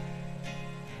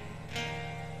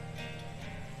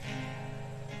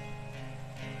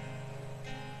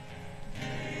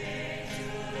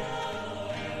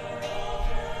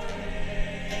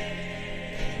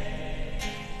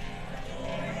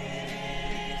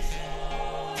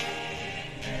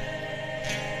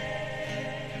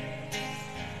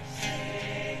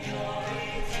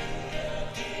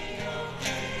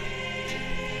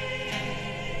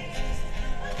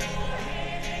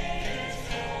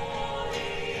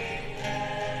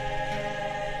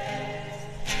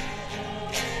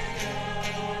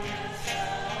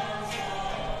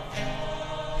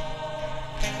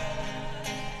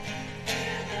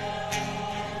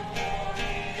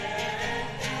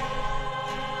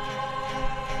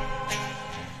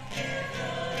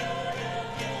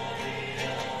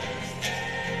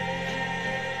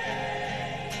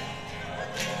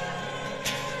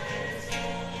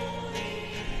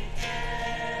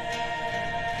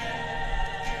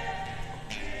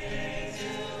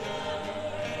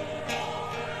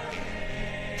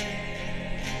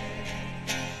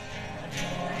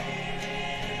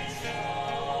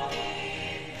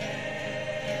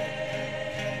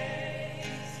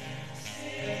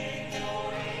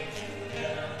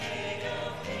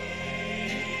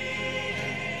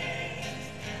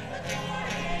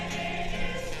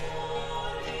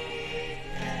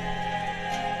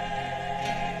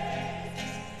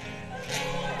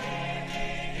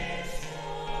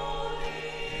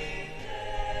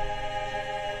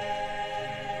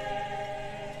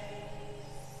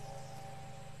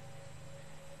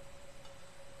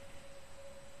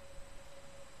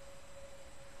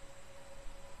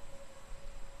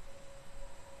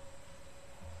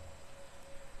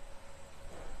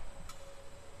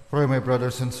 Pray, my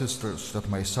brothers and sisters, that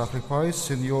my sacrifice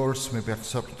and yours may be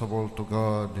acceptable to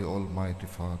God, the Almighty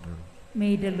Father.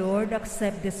 May the Lord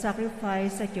accept the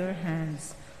sacrifice at your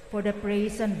hands for the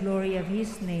praise and glory of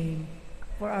his name,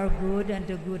 for our good and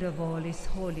the good of all his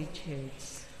holy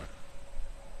church.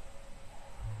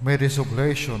 May this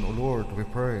oblation, O Lord, we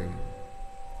pray,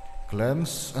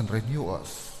 cleanse and renew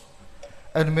us,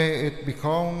 and may it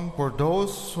become, for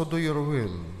those who do your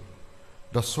will,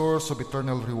 the source of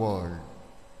eternal reward,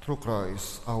 through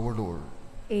Christ our Lord.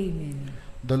 Amen.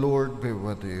 The Lord be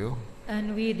with you.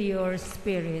 And with your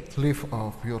spirit. Lift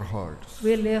up your hearts.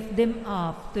 We lift them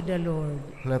up to the Lord.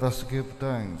 Let us give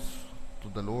thanks to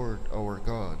the Lord our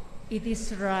God. It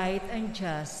is right and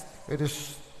just. It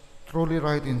is truly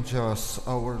right and just,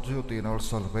 our duty and our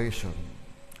salvation,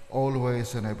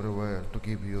 always and everywhere to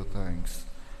give you thanks.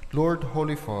 Lord,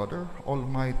 Holy Father,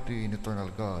 Almighty and Eternal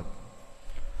God,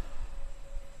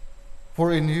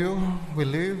 for in you we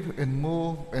live and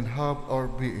move and have our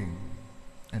being.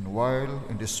 And while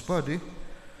in this body,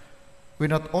 we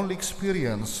not only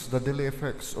experience the daily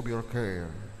effects of your care,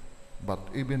 but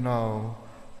even now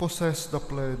possess the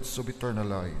pledge of eternal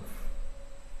life.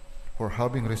 For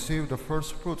having received the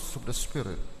first fruits of the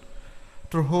Spirit,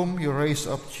 through whom you raised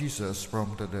up Jesus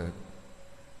from the dead,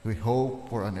 we hope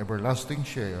for an everlasting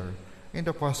share in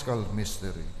the Paschal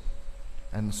mystery.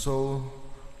 And so,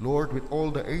 Lord, with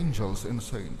all the angels and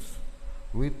saints,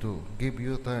 we too give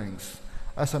you thanks.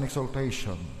 As an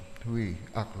exaltation, we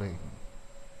acclaim.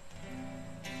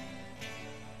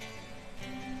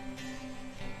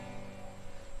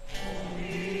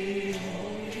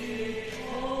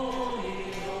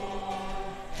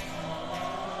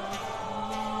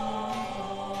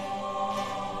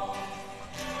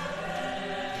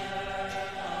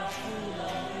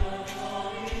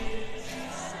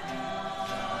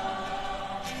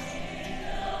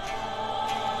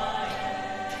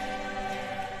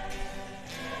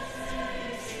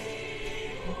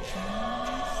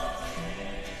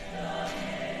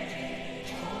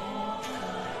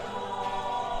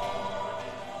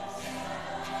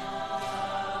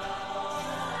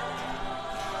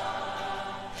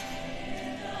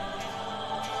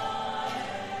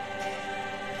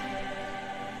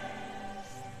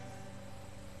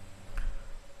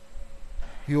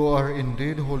 You are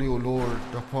indeed holy, O Lord,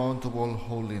 the fount of all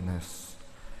holiness.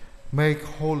 Make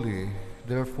holy,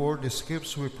 therefore, these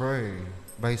gifts, we pray,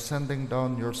 by sending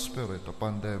down your Spirit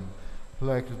upon them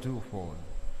like the dewfall,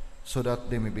 so that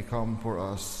they may become for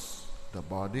us the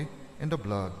body and the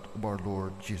blood of our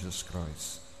Lord Jesus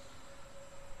Christ.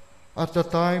 At the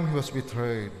time he was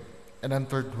betrayed and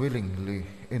entered willingly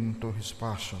into his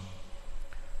passion,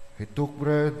 he took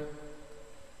bread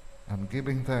and,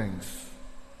 giving thanks,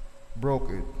 broke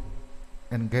it,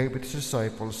 and gave it to his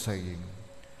disciples, saying,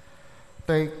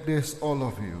 "Take this, all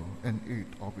of you, and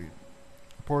eat of it,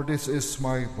 for this is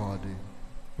my body,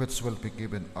 which will be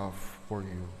given up for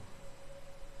you."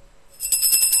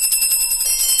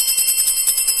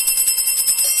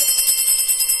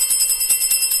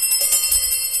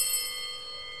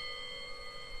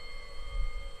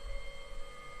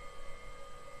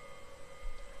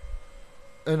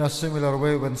 In a similar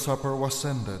way, when supper was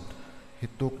ended, he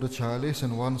took the chalice,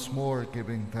 and once more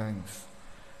giving thanks,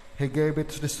 he gave it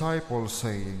to his disciples,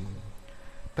 saying,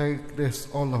 "Take this,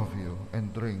 all of you,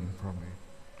 and drink from it.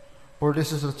 For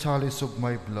this is the chalice of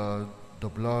my blood, the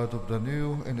blood of the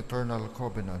new and eternal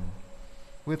covenant,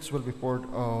 which will be poured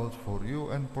out for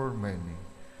you and for many,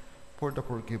 for the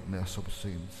forgiveness of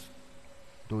sins.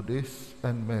 Do this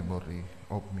in memory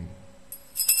of me."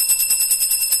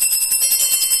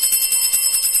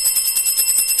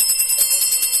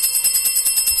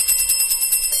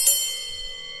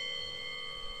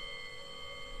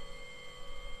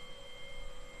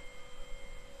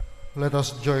 Let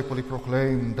us joyfully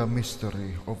proclaim the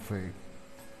mystery of faith.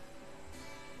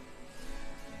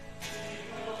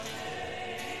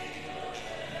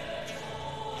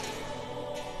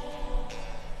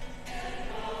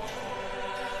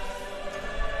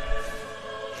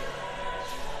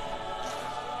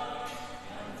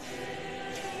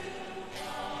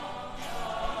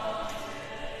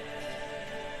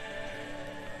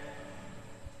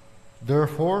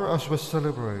 Therefore, as we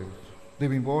celebrate the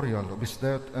memorial of his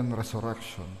death and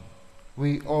resurrection,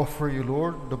 we offer you,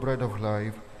 Lord, the bread of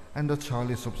life and the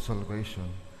chalice of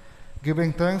salvation,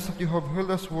 giving thanks that you have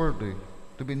held us worthy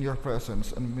to be in your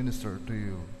presence and minister to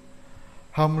you.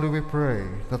 Humbly we pray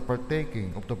that,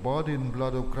 partaking of the body and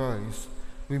blood of Christ,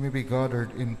 we may be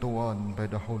gathered into one by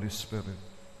the Holy Spirit.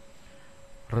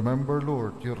 Remember,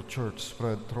 Lord, your church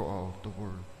spread throughout the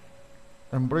world,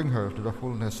 and bring her to the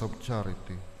fullness of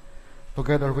charity,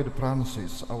 together with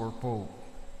Francis, our Pope,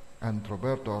 and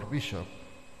Roberto, our bishop,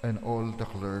 and all the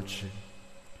clergy.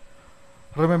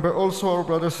 Remember also our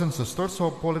brothers and sisters who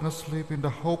have fallen asleep in the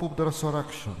hope of the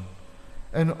resurrection,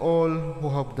 and all who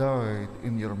have died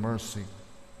in your mercy.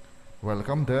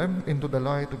 Welcome them into the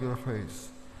light of your face.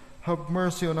 Have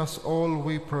mercy on us all,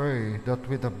 we pray, that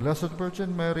with the Blessed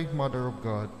Virgin Mary, Mother of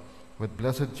God, with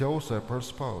blessed Joseph, her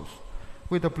spouse,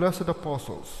 with the blessed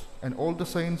apostles, and all the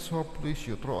saints who have pleased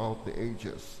you throughout the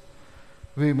ages,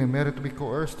 we may merit to be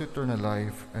coerced to eternal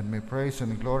life, and may praise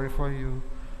and glorify you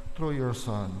through your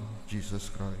Son, Jesus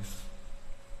Christ.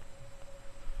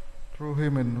 Through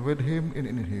him and with him and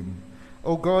in him,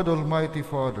 O God, Almighty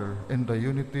Father, in the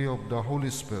unity of the Holy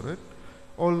Spirit,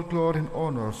 all glory and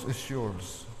honors is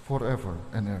yours forever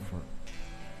and ever.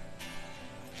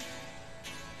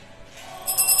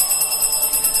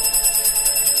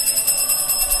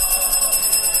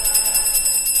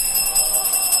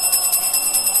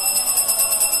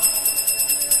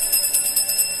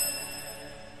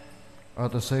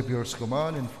 At the Savior's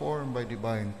command, informed by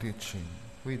divine teaching,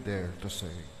 we dare to say,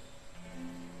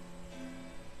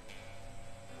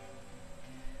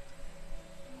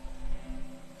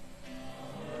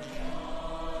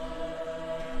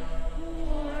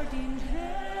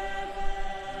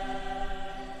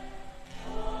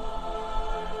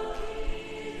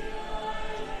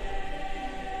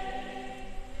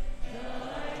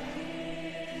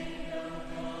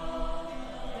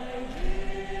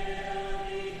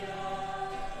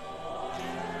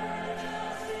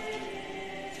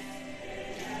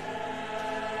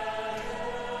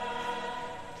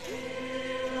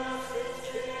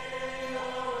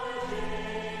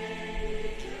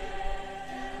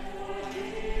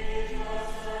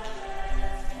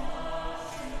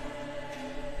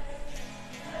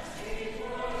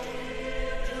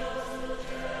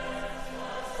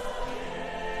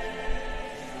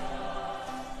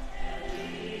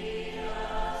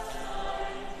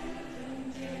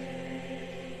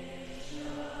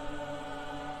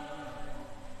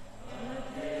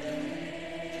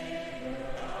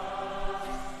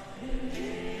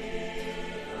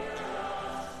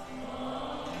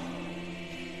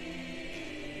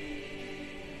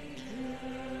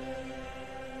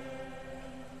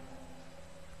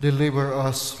 Deliver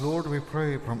us, Lord, we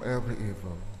pray, from every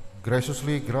evil.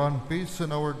 Graciously grant peace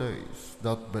in our days,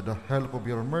 that by the help of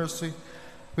your mercy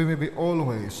we may be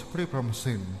always free from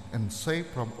sin and safe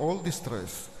from all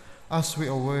distress, as we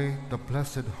await the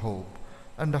blessed hope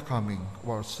and the coming of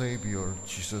our Savior,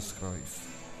 Jesus Christ.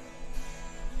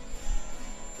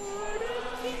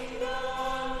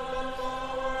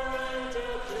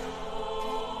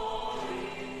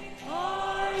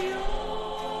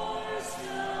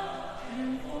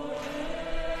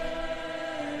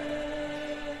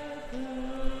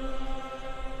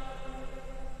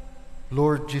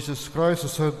 Lord Jesus Christ, who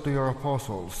said to your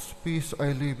apostles, "Peace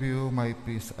I leave you, my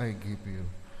peace I give you,"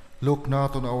 look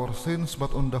not on our sins,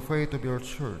 but on the faith of your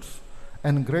church,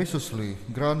 and graciously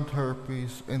grant her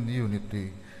peace and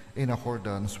unity in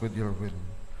accordance with your will,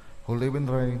 who live and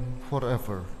reign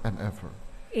forever and ever.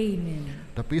 Amen.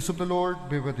 The peace of the Lord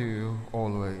be with you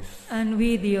always. And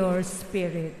with your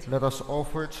spirit. Let us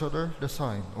offer each other the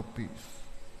sign of peace.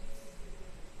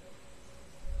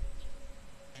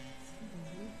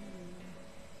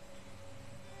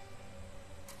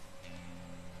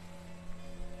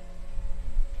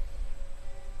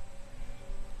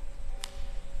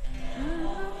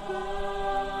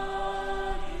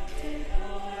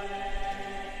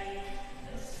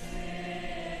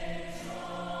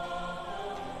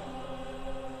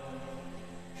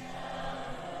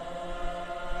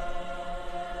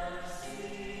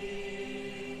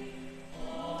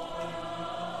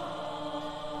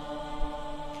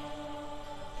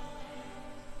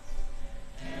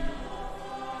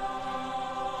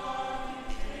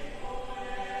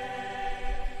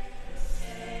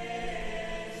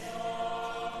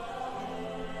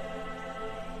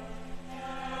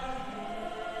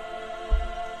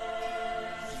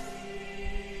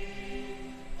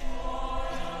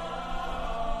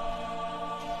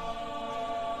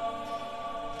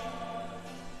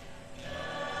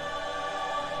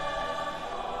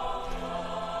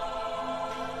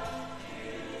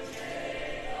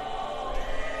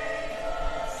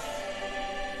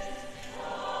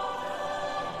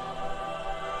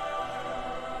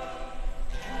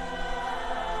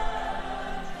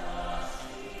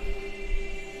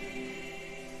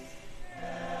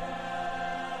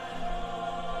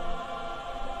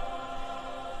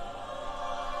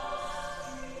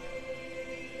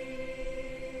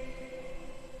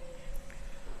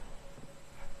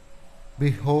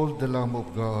 Behold the Lamb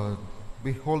of God.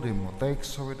 Behold him who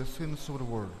takes away the sins of the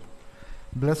world.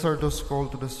 Blessed are those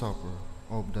called to the supper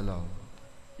of the Lamb.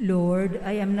 Lord,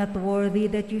 I am not worthy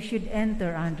that you should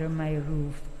enter under my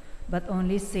roof, but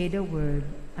only say the word,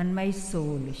 and my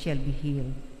soul shall be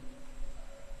healed.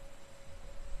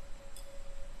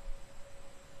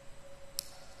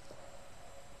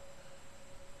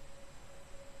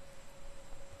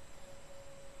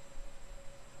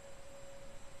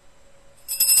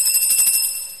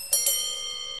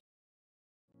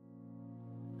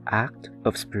 Act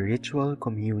of Spiritual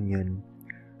Communion.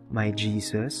 My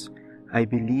Jesus, I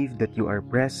believe that you are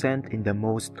present in the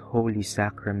most holy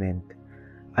sacrament.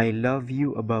 I love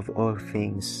you above all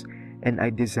things, and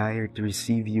I desire to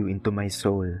receive you into my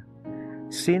soul.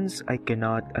 Since I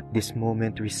cannot at this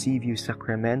moment receive you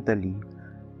sacramentally,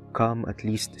 come at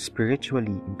least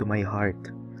spiritually into my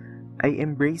heart. I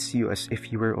embrace you as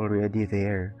if you were already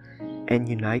there,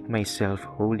 and unite myself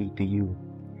wholly to you.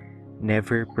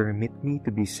 Never permit me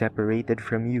to be separated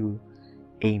from you.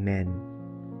 Amen.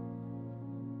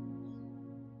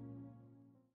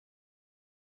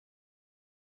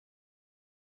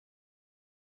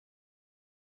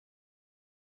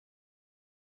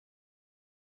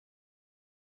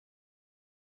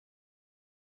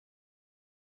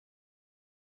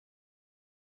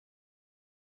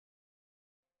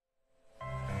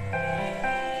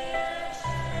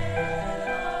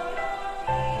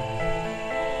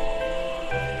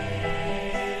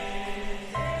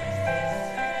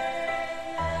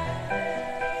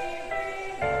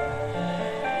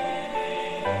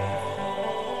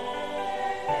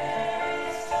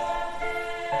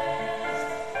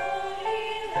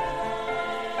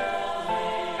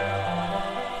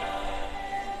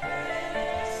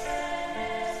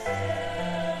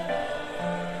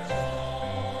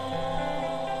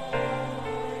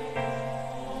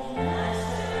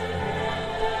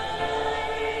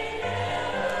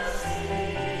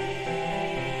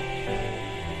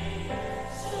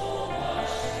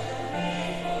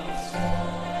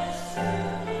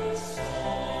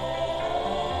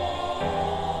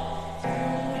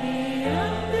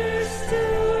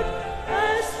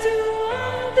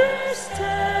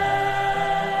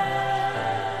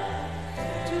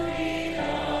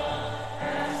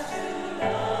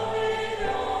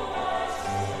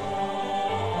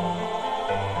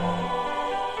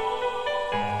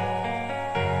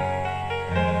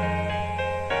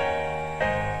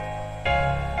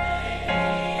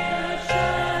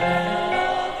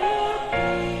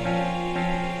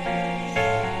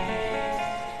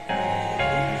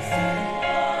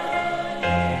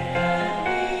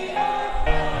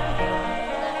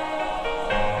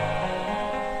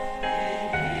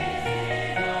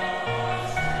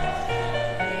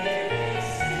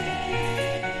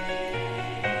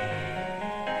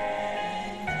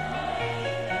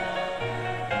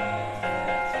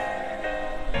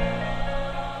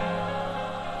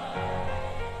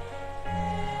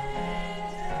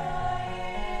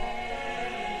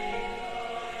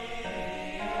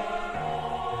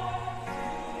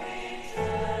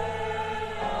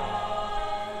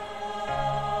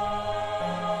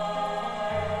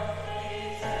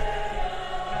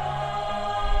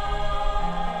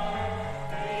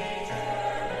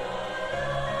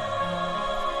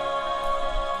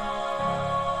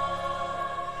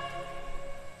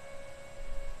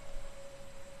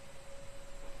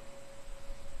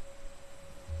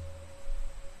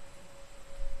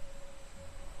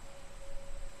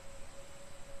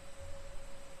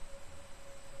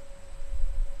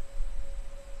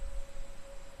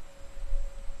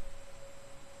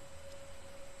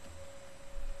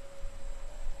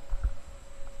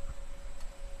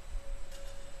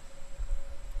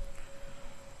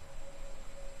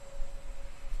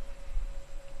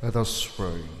 Let us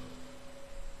pray.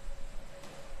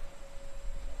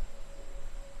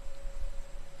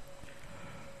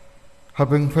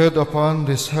 Having fed upon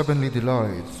these heavenly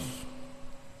delights,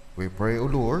 we pray, O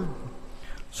Lord,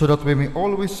 so that we may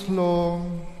always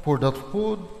long for that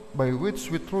food by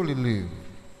which we truly live,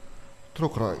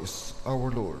 through Christ our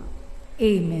Lord.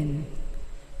 Amen.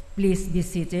 Please be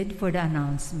seated for the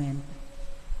announcement.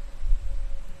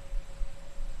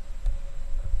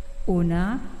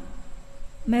 Una,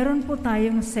 meron po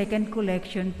tayong second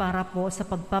collection para po sa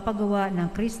pagpapagawa ng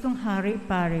Kristong Hari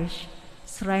Parish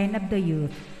Shrine of the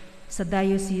Youth sa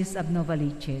Diocese of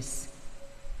Novaliches.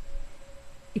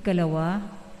 Ikalawa,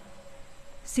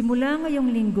 simula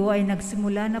ngayong linggo ay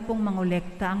nagsimula na pong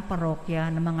mangolekta ang parokya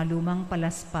ng mga lumang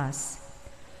palaspas.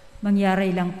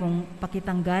 Mangyari lang pong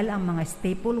pakitanggal ang mga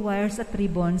staple wires at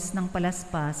ribbons ng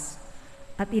palaspas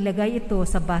at ilagay ito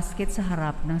sa basket sa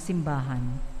harap ng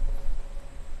simbahan.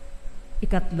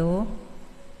 Ikatlo,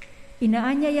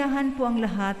 Inaanyayahan po ang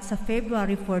lahat sa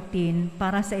February 14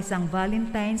 para sa isang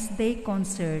Valentine's Day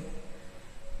concert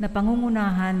na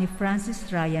pangungunahan ni Francis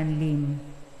Ryan Lim.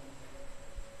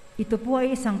 Ito po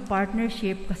ay isang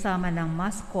partnership kasama ng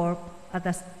Mass Corp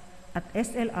at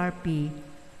SLRP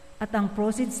at ang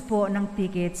proceeds po ng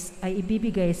tickets ay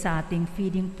ibibigay sa ating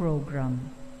feeding program.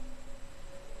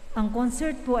 Ang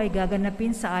concert po ay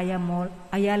gaganapin sa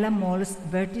Ayala Malls,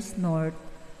 Vertis North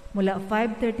mula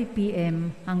 5:30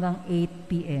 p.m. hanggang 8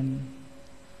 p.m.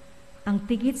 Ang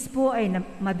tickets po ay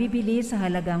mabibili sa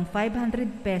halagang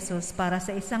 500 pesos para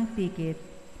sa isang ticket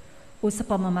o sa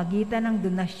pamamagitan ng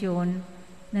donasyon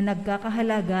na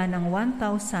nagkakahalaga ng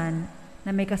 1,000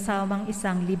 na may kasamang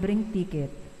isang libreng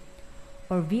ticket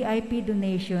or VIP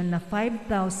donation na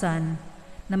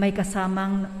 5,000 na may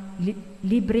kasamang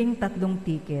libreng 3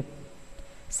 ticket.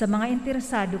 Sa mga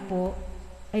interesado po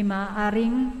ay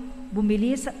maaaring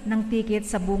bumili ng ticket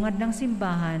sa bungad ng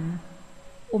simbahan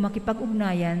o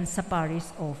makipag-ugnayan sa parish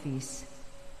office.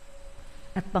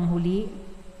 At panghuli,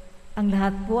 ang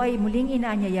lahat po ay muling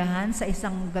inaanyayahan sa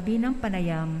isang gabi ng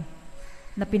panayam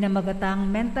na pinamagatang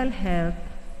Mental Health,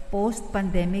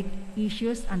 Post-Pandemic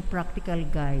Issues and Practical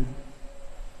Guide.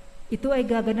 Ito ay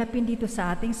gaganapin dito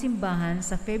sa ating simbahan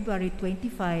sa February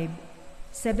 25,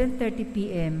 7:30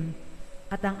 p.m.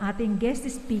 At ang ating guest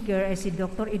speaker ay si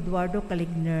Dr. Eduardo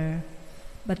Caligner,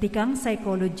 batikang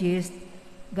psychologist,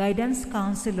 guidance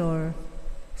counselor,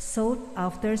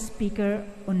 sought-after speaker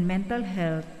on mental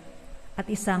health,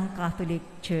 at isang Catholic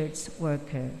Church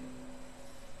worker.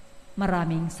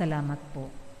 Maraming salamat po.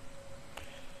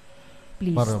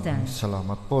 Please stand. Maraming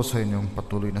salamat po sa inyong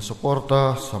patuloy na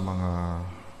suporta sa mga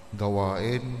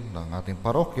gawain ng ating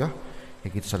parokya,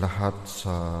 higit sa lahat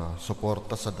sa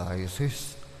suporta sa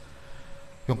diocese.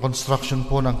 Yung construction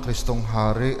po ng Kristong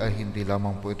Hari ay hindi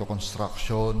lamang po ito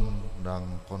construction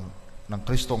ng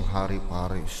Kristong Hari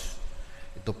Parish.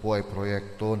 Ito po ay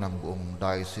proyekto ng buong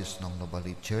diocese ng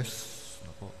Novaliches.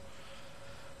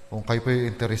 Kung kayo po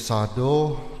ay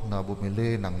interesado na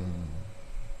bumili ng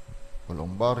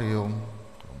kolumbarium,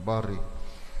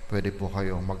 pwede po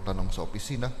kayong magtanong sa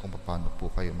opisina kung paano po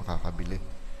kayo makakabili.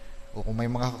 O kung may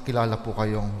mga kakilala po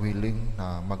kayong willing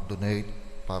na mag-donate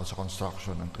para sa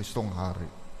construction ng Kristong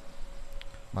Hari.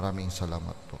 Maraming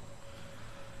salamat po.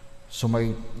 So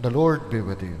may the Lord be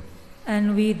with you.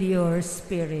 And with your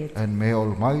spirit. And may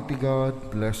Almighty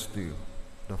God bless you,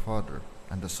 the Father,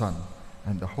 and the Son,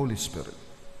 and the Holy Spirit.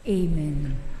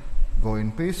 Amen. Go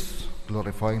in peace,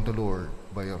 glorifying the Lord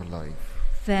by your life.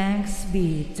 Thanks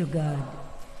be to God.